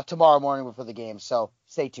or tomorrow morning before the game. So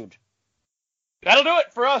stay tuned. That'll do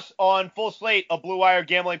it for us on Full Slate, a Blue Wire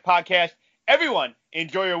Gambling podcast. Everyone,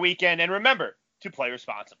 enjoy your weekend, and remember to play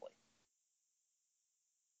responsibly.